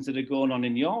things that are going on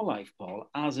in your life, Paul,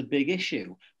 as a big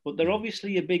issue, but they're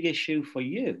obviously a big issue for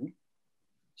you.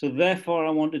 So therefore,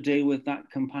 I want to deal with that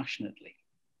compassionately.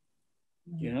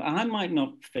 You know, I might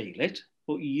not feel it,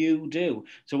 but you do.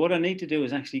 So what I need to do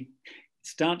is actually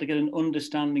start to get an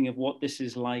understanding of what this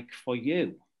is like for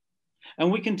you.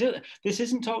 And we can do it. This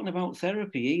isn't talking about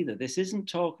therapy either. This is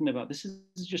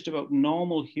just about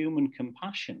normal human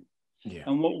compassion. Yeah.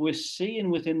 And what we're seeing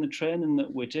within the training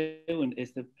that we're doing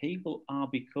is that people are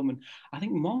becoming, I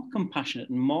think, more compassionate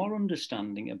and more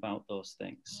understanding about those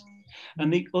things.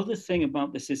 And the other thing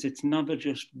about this is it's never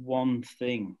just one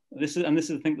thing. This is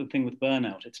the thing with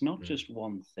burnout. It's not just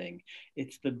one thing.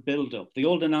 It's the build-up. The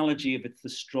old analogy of it's the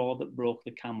straw that broke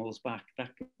the camel's back.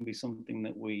 That can be something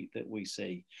that we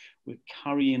see. We're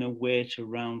carrying a weight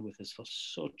around with us for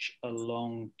such a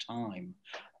long time.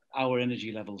 Our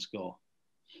energy levels go.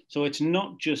 So it's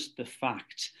not just the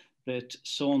fact that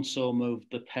so-and-so moved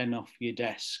the pen off your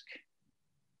desk.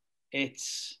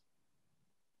 It's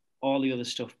all the other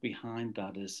stuff behind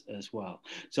that as well.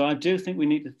 So I do think we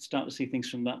need to start to see things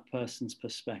from that person's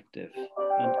perspective.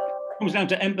 And it comes down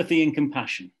to empathy and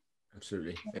compassion.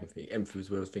 Absolutely. Empathy was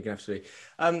what I was thinking, absolutely.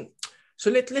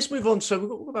 So let's move on. So we've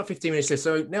got about 15 minutes left.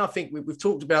 So now I think we've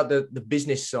talked about the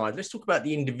business side. Let's talk about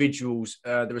the individuals,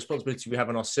 the responsibility we have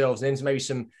on ourselves, and then maybe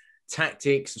some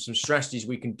tactics or some strategies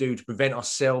we can do to prevent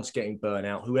ourselves getting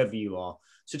burnout, whoever you are.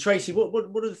 So Tracey, what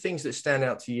are the things that stand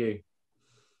out to you?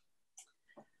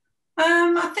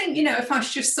 I think, you know, if I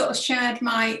just sort of shared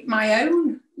my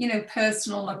own, you know,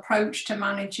 personal approach to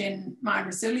managing my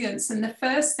resilience, and the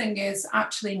first thing is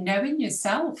actually knowing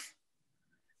yourself,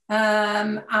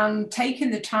 and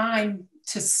taking the time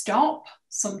to stop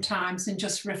sometimes and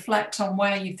just reflect on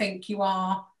where you think you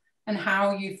are and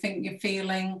how you think you're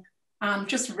feeling, and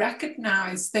just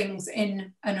recognize things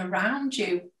in and around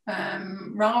you,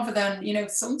 rather than, you know,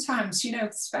 sometimes, you know,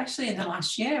 especially in the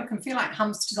last year, I can feel like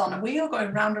hamsters on a wheel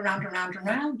going round and round and round and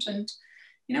round. And,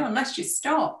 you know, unless you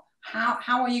stop,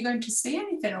 how are you going to see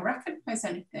anything or recognize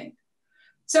anything?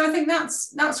 So I think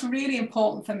that's really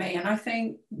important for me. And I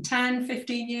think 10,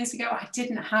 15 years ago, I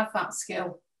didn't have that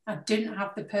skill. I didn't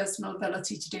have the personal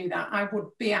ability to do that. I would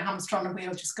be a hamster on a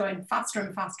wheel, just going faster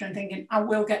and faster and thinking, I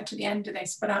will get to the end of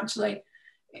this. But actually,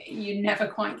 you never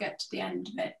quite get to the end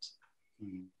of it.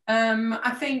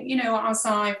 I think, you know, as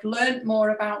I've learned more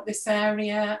about this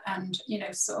area and, you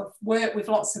know, sort of work with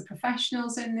lots of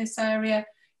professionals in this area,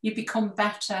 you become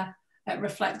better at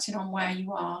reflecting on where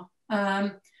you are.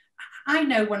 I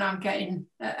know when I'm getting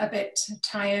a bit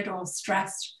tired or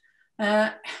stressed.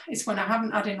 It's when I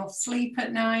haven't had enough sleep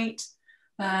at night.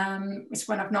 It's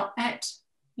when I've not ate,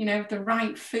 you know, the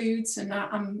right foods, and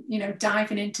I'm, you know,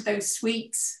 diving into those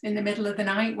sweets in the middle of the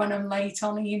night when I'm late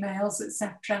on emails,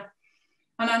 etc.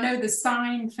 And I know the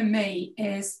sign for me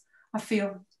is I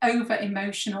feel over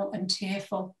emotional and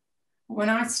tearful. When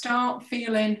I start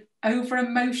feeling over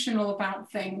emotional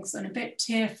about things and a bit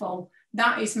tearful,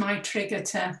 that is my trigger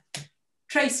to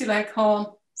Tracey Leghorn,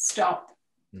 stop.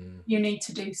 You need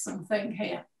to do something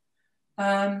here.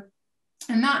 And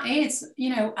that is,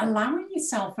 you know, allowing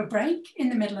yourself a break in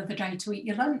the middle of the day to eat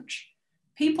your lunch.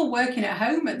 People working at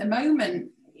home at the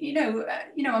moment, you know,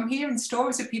 I'm hearing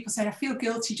stories of people saying, I feel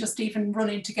guilty just even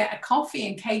running to get a coffee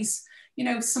in case, you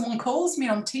know, someone calls me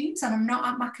on Teams and I'm not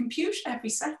at my computer every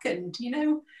second, you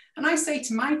know. And I say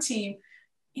to my team,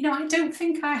 you know, I don't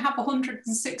think I have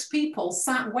 106 people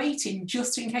sat waiting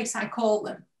just in case I call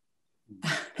them.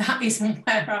 That isn't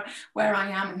where I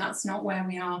am, and that's not where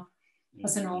we are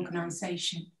as an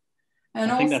organisation. And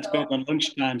I think that's great on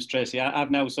lunch times, Tracey. I've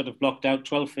now sort of blocked out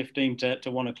 12:15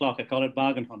 to 1 o'clock. I call it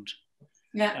bargain hunt.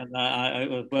 Yeah. And I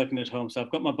was working at home, so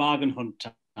I've got my bargain hunt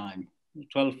time,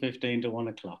 12:15 to 1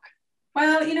 o'clock.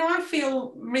 Well, you know, I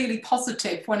feel really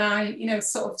positive when I, you know,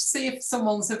 sort of see if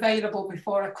someone's available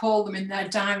before I call them in their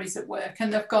diaries at work,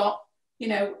 and they've got, you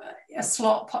know, a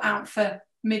slot put out for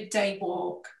midday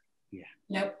walk.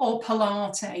 You know, or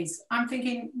Pilates. I'm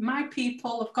thinking my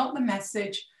people have got the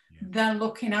message. They're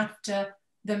looking after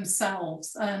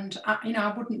themselves, and you know,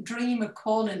 I wouldn't dream of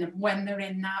calling them when they're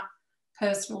in that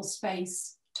personal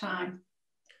space time.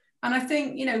 And I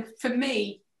think, you know, for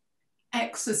me,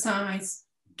 exercise,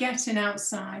 getting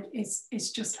outside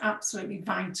is just absolutely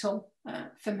vital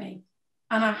for me.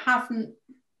 And I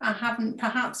haven't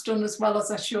perhaps done as well as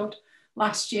I should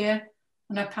last year,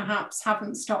 and I perhaps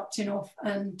haven't stopped enough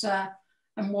and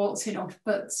walked enough,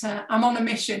 but I'm on a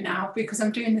mission now because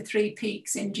I'm doing the 3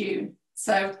 peaks in June,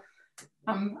 so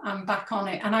I'm back on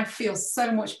it, and I feel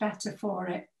so much better for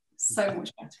it, so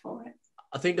much better for it.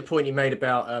 I think the point you made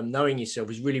about knowing yourself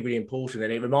is really, really important,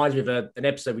 and it reminds me of an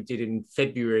episode we did in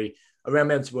February around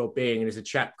mental well-being, and there's a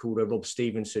chap called Rob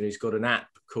Stevenson who's got an app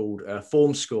called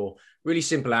Form Score, really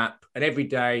simple app, and every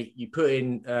day you put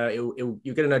in, you'll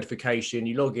get a notification,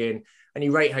 you log in, and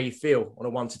you rate how you feel on a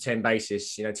 1 to 10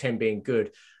 basis, you know, 10 being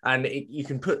good. And you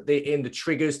can put in the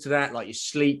triggers to that, like your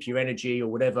sleep, your energy,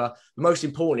 or whatever. But most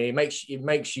importantly, it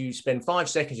makes you spend 5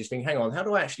 seconds just thinking, hang on, how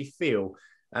do I actually feel?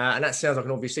 And that sounds like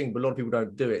an obvious thing, but a lot of people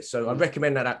don't do it. So I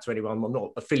recommend that app to anyone. I'm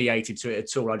not affiliated to it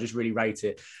at all. I just really rate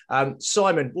it.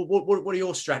 Simon, what are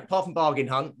your strategies? Apart from bargain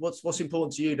hunt, what's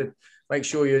important to you to make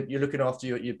sure you're looking after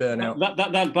your burnout?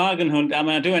 That bargain hunt, I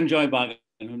mean, I do enjoy bargain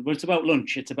hunt, but it's about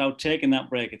lunch. It's about taking that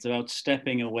break. It's about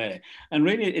stepping away. And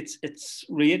really, it's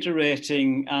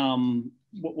reiterating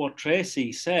what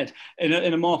Tracey said.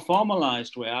 In a more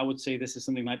formalised way, I would say this is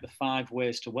something like the 5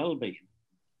 ways to well-being.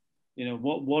 You know,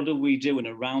 what are we doing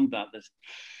around that?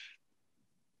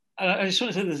 I just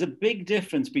want to say there's a big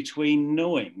difference between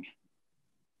knowing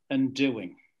and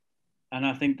doing. And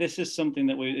I think this is something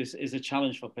that is a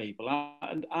challenge for people.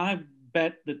 And I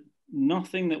bet that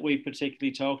nothing that we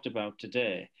particularly talked about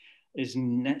today is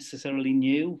necessarily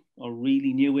new or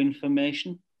really new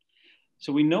information.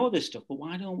 So we know this stuff, but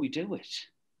why don't we do it?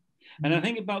 And I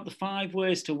think about the 5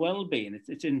 ways to well-being,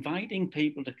 it's inviting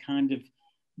people to kind of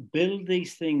build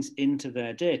these things into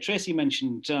their day. Tracey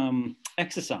mentioned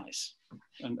exercise,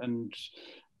 and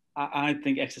I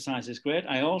think exercise is great.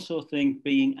 I also think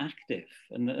being active,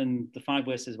 and the 5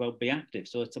 ways is about be active.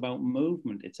 So it's about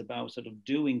movement. It's about sort of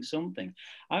doing something.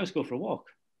 I always go for a walk.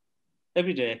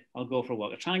 Every day I'll go for a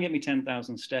walk. I try and get me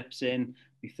 10,000 steps in,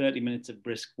 me 30 minutes of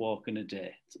brisk walk in a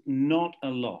day. It's not a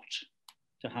lot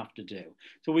to have to do.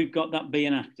 So we've got that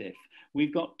being active.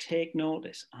 We've got take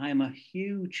notice. I am a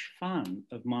huge fan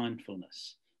of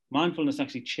mindfulness. Mindfulness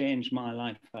actually changed my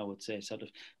life, I would say, sort of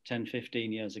 10,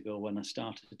 15 years ago when I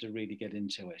started to really get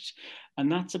into it. And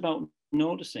that's about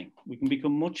noticing. We can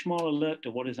become much more alert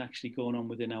to what is actually going on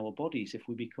within our bodies if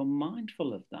we become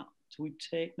mindful of that. So we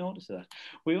take notice of that.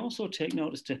 We also take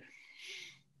notice to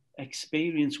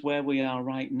experience where we are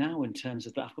right now in terms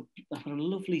of that. I've got a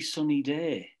lovely sunny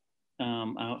day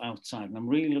outside, and I'm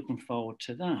really looking forward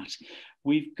to that.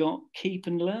 We've got keep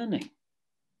and learning.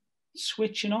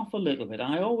 Switching off a little bit.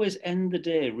 I always end the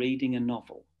day reading a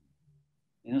novel.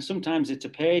 You know, sometimes it's a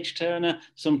page turner,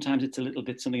 sometimes it's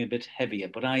something a bit heavier,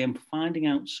 but I am finding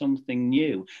out something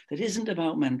new that isn't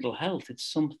about mental health, it's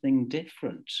something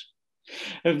different.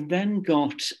 I've then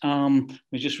got, let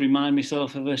me just remind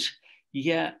myself of it,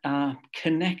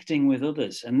 connecting with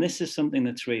others. And this is something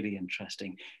that's really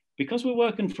interesting. Because we're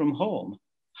working from home,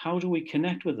 how do we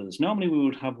connect with others? Normally we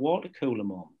would have water cooler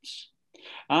moments.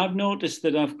 I've noticed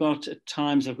that at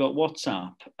times I've got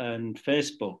WhatsApp and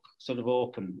Facebook sort of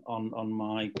open on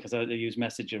my, because I use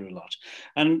Messenger a lot.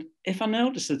 And if I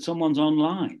notice that someone's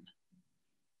online,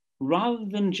 rather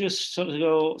than just sort of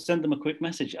go send them a quick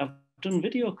message, I've done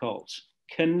video calls,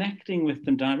 connecting with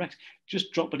them direct,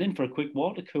 just drop it in for a quick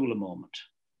water cooler moment.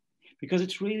 Because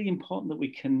it's really important that we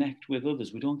connect with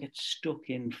others. We don't get stuck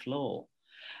in flow.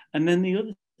 And then the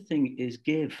other thing is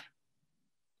give.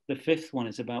 The fifth one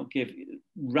is about give.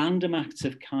 Random acts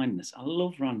of kindness. I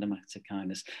love random acts of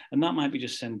kindness. And that might be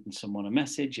just sending someone a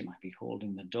message. It might be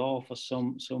holding the door for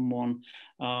someone.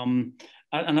 And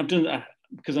I've done that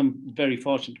because I'm very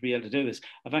fortunate to be able to do this.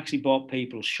 I've actually bought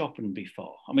people shopping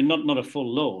before. I mean, not a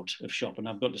full load of shopping.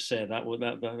 I've got to say that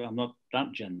I'm not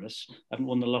that generous. I haven't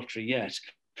won the lottery yet.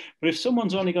 But if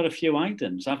someone's only got a few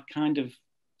items, I've kind of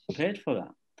paid for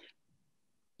that.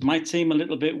 Might seem a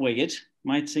little bit weird,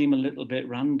 might seem a little bit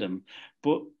random,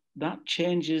 but that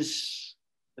changes.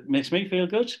 It makes me feel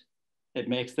good. It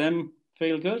makes them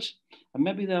feel good. And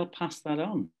maybe they'll pass that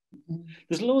on.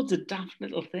 There's loads of daft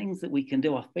little things that we can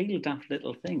do. I feel daft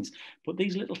little things, but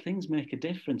these little things make a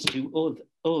difference to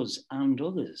us and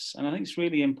others. And I think it's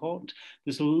really important.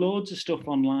 There's loads of stuff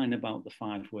online about the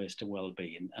 5 ways to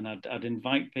well-being, and I'd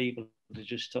invite people to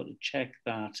just sort of check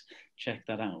that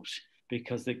out,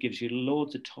 because that gives you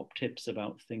loads of top tips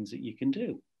about things that you can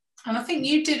do. And I think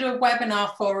you did a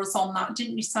webinar for us on that,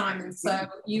 didn't you, Simon? So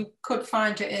you could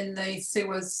find it in the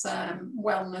SUEZ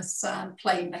wellness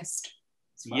playlist.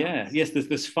 Well. Yeah, yes,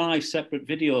 there's 5 separate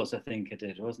videos, I think I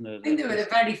did, wasn't there? I think they were the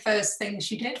very first things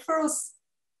you did for us.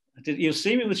 I did. You'll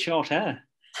see me with short hair.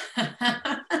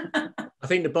 I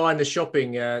think the buying the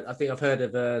shopping, I think I've heard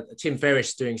of Tim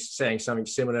Ferriss saying something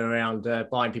similar around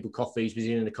buying people coffees,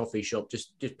 visiting in the coffee shop,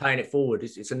 just paying it forward.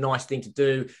 It's a nice thing to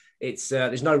do. It's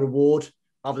there's no reward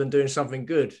other than doing something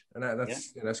good, and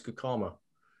that's good karma.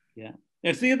 Yeah,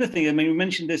 it's the other thing. I mean, we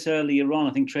mentioned this earlier on.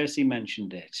 I think Tracey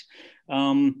mentioned it.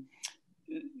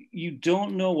 You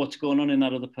don't know what's going on in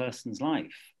that other person's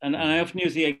life, and I often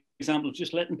use the example of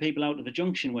just letting people out of a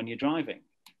junction when you're driving.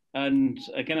 And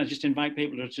again, I just invite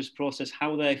people to just process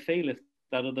how they feel if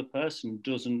that other person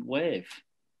doesn't wave.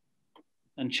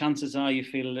 And chances are you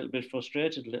feel a little bit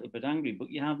frustrated, a little bit angry, but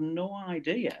you have no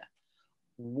idea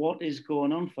what is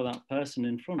going on for that person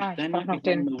in front. They might be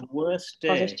having the worst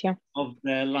day of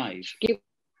their life,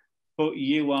 but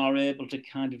you are able to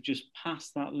kind of just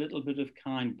pass that little bit of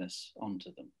kindness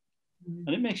onto them.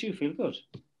 And it makes you feel good.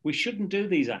 We shouldn't do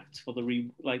these acts for the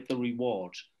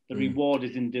reward. The reward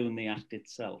is in doing the act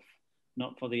itself,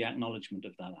 not for the acknowledgement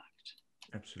of that act.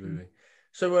 Absolutely.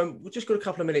 So we've just got a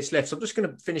couple of minutes left. So I'm just going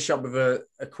to finish up with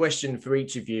a question for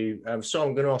each of you. So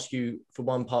I'm going to ask you for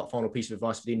one final piece of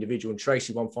advice for the individual, and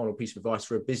Tracey, one final piece of advice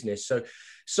for a business. So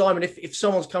Simon, if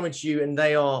someone's coming to you and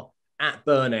they are at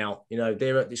burnout,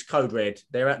 they're at this code red,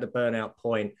 they're at the burnout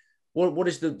point, what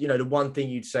is the one thing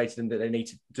you'd say to them that they need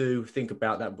to do, think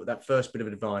about that first bit of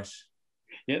advice?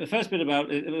 Yeah, the first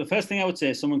thing I would say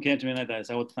if someone came to me like that is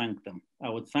I would thank them. I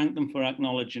would thank them for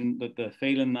acknowledging that they're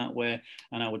feeling that way,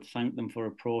 and I would thank them for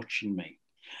approaching me.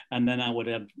 And then I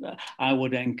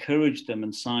would encourage them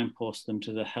and signpost them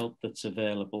to the help that's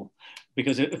available.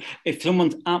 Because if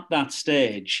someone's at that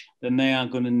stage, then they are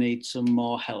going to need some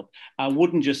more help. I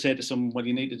wouldn't just say to someone, well,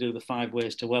 you need to do the 5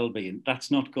 ways to well-being. That's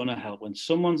not going to help. When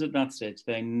someone's at that stage,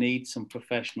 they need some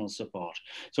professional support.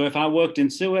 So if I worked in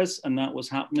SUEZ and that was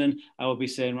happening, I would be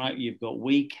saying, right, you've got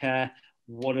weak hair.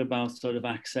 What about sort of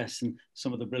accessing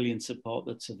some of the brilliant support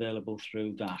that's available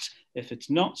through that? If it's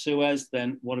not SUEZ,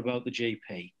 then what about the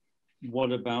GP?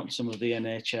 What about some of the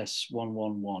NHS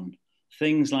 111?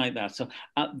 Things like that. So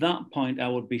at that point, I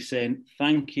would be saying,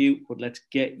 thank you, but let's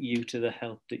get you to the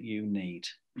help that you need.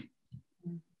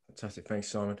 Fantastic. Thanks,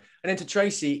 Simon. And then to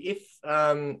Tracey, if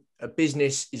a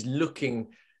business is looking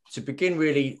to begin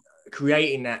really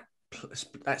creating that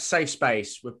safe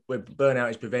space where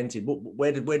burnout is prevented,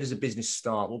 where does a business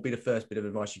start? What would be the first bit of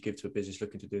advice you give to a business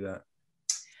looking to do that?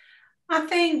 I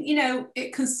think,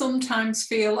 it can sometimes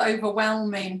feel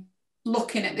overwhelming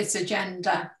looking at this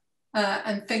agenda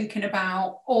and thinking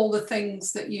about all the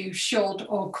things that you should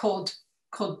or could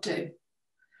do.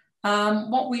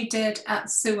 What we did at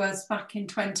SUEZ back in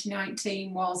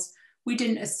 2019 was we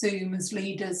didn't assume as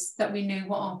leaders that we knew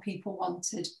what our people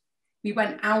wanted. We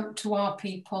went out to our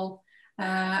people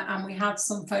and we had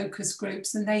some focus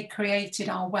groups, and they created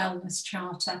our wellness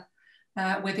charter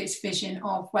with its vision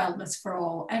of wellness for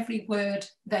all. Every word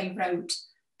they wrote,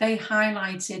 they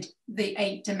highlighted the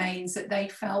 8 domains that they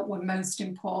felt were most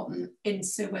important in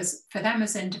SUEZ for them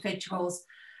as individuals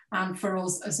and for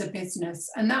us as a business.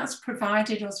 And that's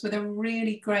provided us with a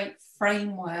really great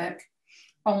framework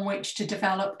on which to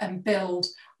develop and build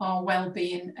our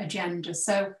wellbeing agenda.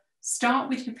 So start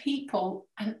with your people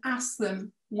and ask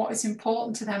them what is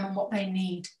important to them and what they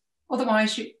need.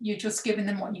 Otherwise, you're just giving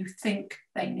them what you think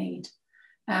they need.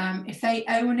 If they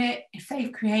own it, if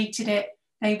they've created it,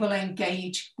 they will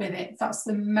engage with it. That's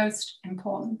the most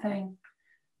important thing.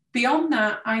 Beyond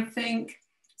that, I think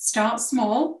start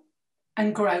small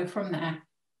and grow from there.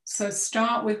 So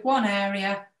start with one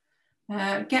area,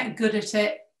 get good at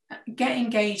it, get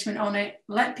engagement on it,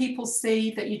 let people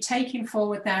see that you're taking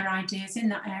forward their ideas in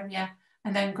that area,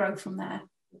 and then grow from there.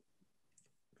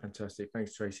 Fantastic.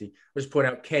 Thanks, Tracey. I'll just point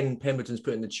out, Ken Pemberton's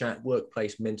put in the chat,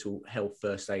 workplace mental health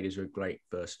first aiders are a great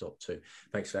first stop too.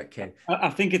 Thanks for that, Ken. I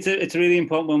think it's really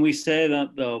important when we say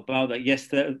that, though, about that, yes,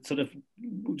 the sort of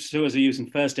SUEZ are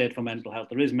using first aid for mental health.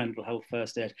 There is mental health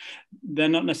first aid. They're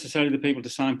not necessarily the people to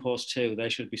signpost to. They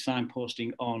should be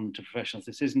signposting on to professionals.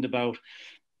 This isn't about,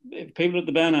 if people at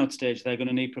the burnout stage, they're going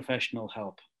to need professional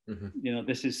help. Mm-hmm.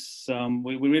 This is,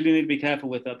 we really need to be careful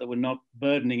with that we're not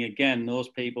burdening, again, those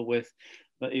people with,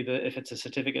 but either if it's a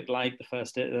certificate like the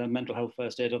first aid, mental health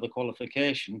first aid, or the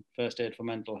qualification first aid for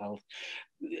mental health,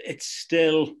 it's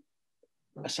still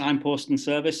a signposting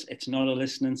service. It's not a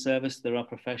listening service. There are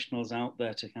professionals out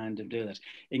there to kind of do that.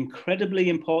 Incredibly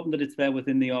important that it's there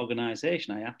within the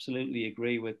organisation. I absolutely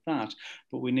agree with that.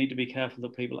 But we need to be careful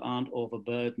that people aren't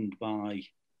overburdened by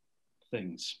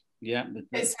things. Yeah,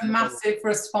 it's a massive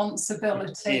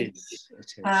responsibility. It is.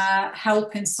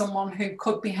 Helping someone who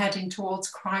could be heading towards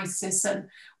crisis. And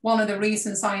one of the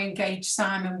reasons I engaged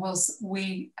Simon was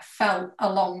we felt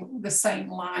along the same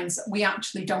lines. We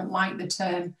actually don't like the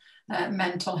term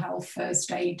mental health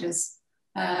first aiders.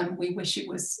 We wish it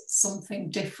was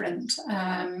something different,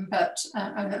 but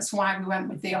and that's why we went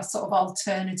with the sort of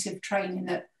alternative training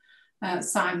that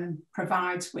Simon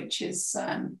provides, which is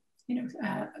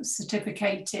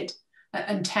certificated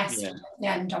and tested at the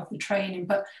end of the training.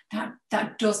 But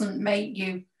that doesn't make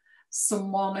you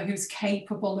someone who's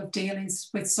capable of dealing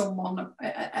with someone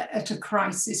at a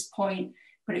crisis point.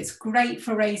 But it's great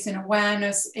for raising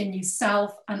awareness in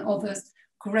yourself and others,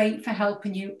 great for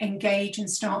helping you engage and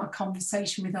start a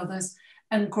conversation with others,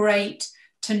 and great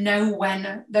to know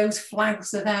when those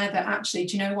flags are there that actually,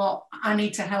 do you know what, I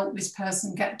need to help this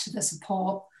person get to the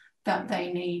support that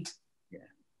they need.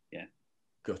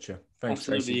 Gotcha. Thanks,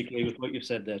 absolutely Tracey. Agree with what you've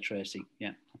said there, Tracey.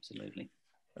 Yeah, absolutely.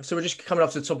 So we're just coming up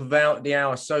to the top of the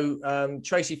hour. So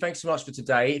Tracey, thanks so much for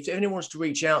today. If anyone wants to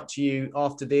reach out to you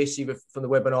after this, either from the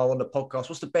webinar or on the podcast,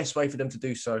 what's the best way for them to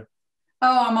do so?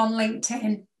 Oh, I'm on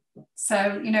LinkedIn. So,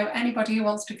 anybody who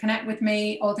wants to connect with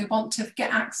me, or they want to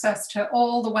get access to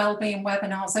all the wellbeing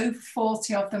webinars, over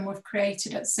 40 of them we've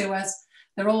created at SUEZ.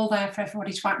 They're all there for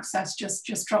everybody to access.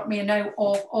 Just drop me a note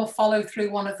or follow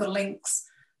through one of the links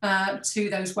to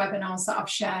those webinars that I've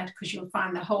shared, because you'll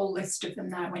find the whole list of them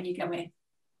there when you go in.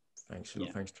 Thanks,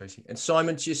 Thanks, Tracey. And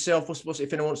Simon, to yourself, what's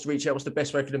if anyone wants to reach out, what's the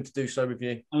best way for them to do so with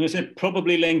you? I'm going to say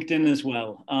probably LinkedIn as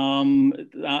well. I'm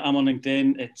on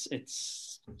LinkedIn.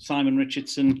 It's Simon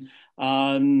Richardson,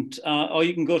 and or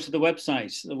you can go to the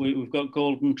website. We've got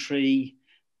Golden Tree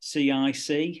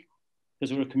CIC,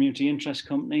 because we're a community interest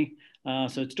company.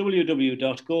 So it's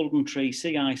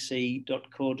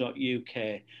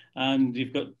www.goldentreecic.co.uk, and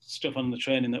you've got stuff on the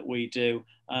training that we do,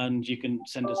 and you can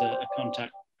send us a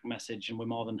contact message, and we're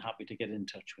more than happy to get in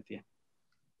touch with you.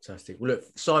 Fantastic. Well, look,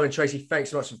 Simon, Tracey,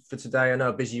 thanks so much for today. I know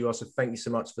how busy you are, so thank you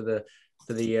so much for the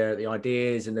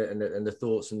ideas and the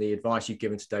thoughts and the advice you've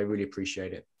given today. Really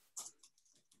appreciate it.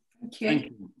 Thank you. Thank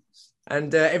you.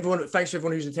 And everyone, thanks to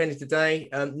everyone who's attended today.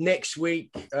 Next week,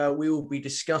 we will be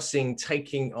discussing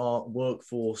taking our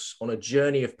workforce on a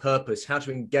journey of purpose, how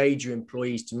to engage your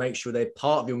employees to make sure they're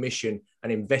part of your mission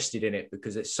and invested in it,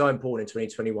 because it's so important in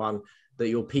 2021 that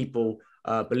your people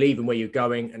believe in where you're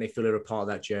going and they feel they're a part of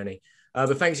that journey.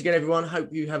 But thanks again, everyone. Hope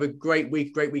you have a great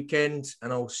week, great weekend,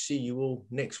 and I'll see you all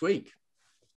next week.